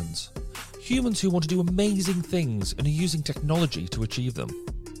humans. Humans who want to do amazing things and are using technology to achieve them.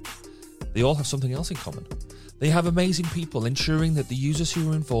 They all have something else in common. They have amazing people ensuring that the users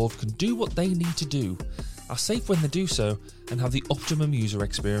who are involved can do what they need to do, are safe when they do so, and have the optimum user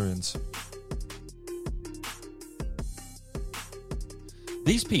experience.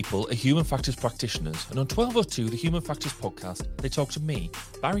 These people are Human Factors practitioners, and on 1202, the Human Factors podcast, they talk to me,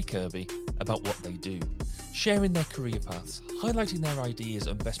 Barry Kirby, about what they do, sharing their career paths, highlighting their ideas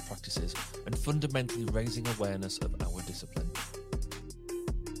and best practices, and fundamentally raising awareness of our discipline.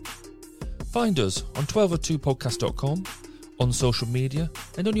 Find us on 1202podcast.com, on social media,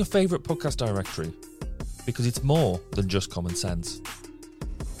 and on your favourite podcast directory, because it's more than just common sense.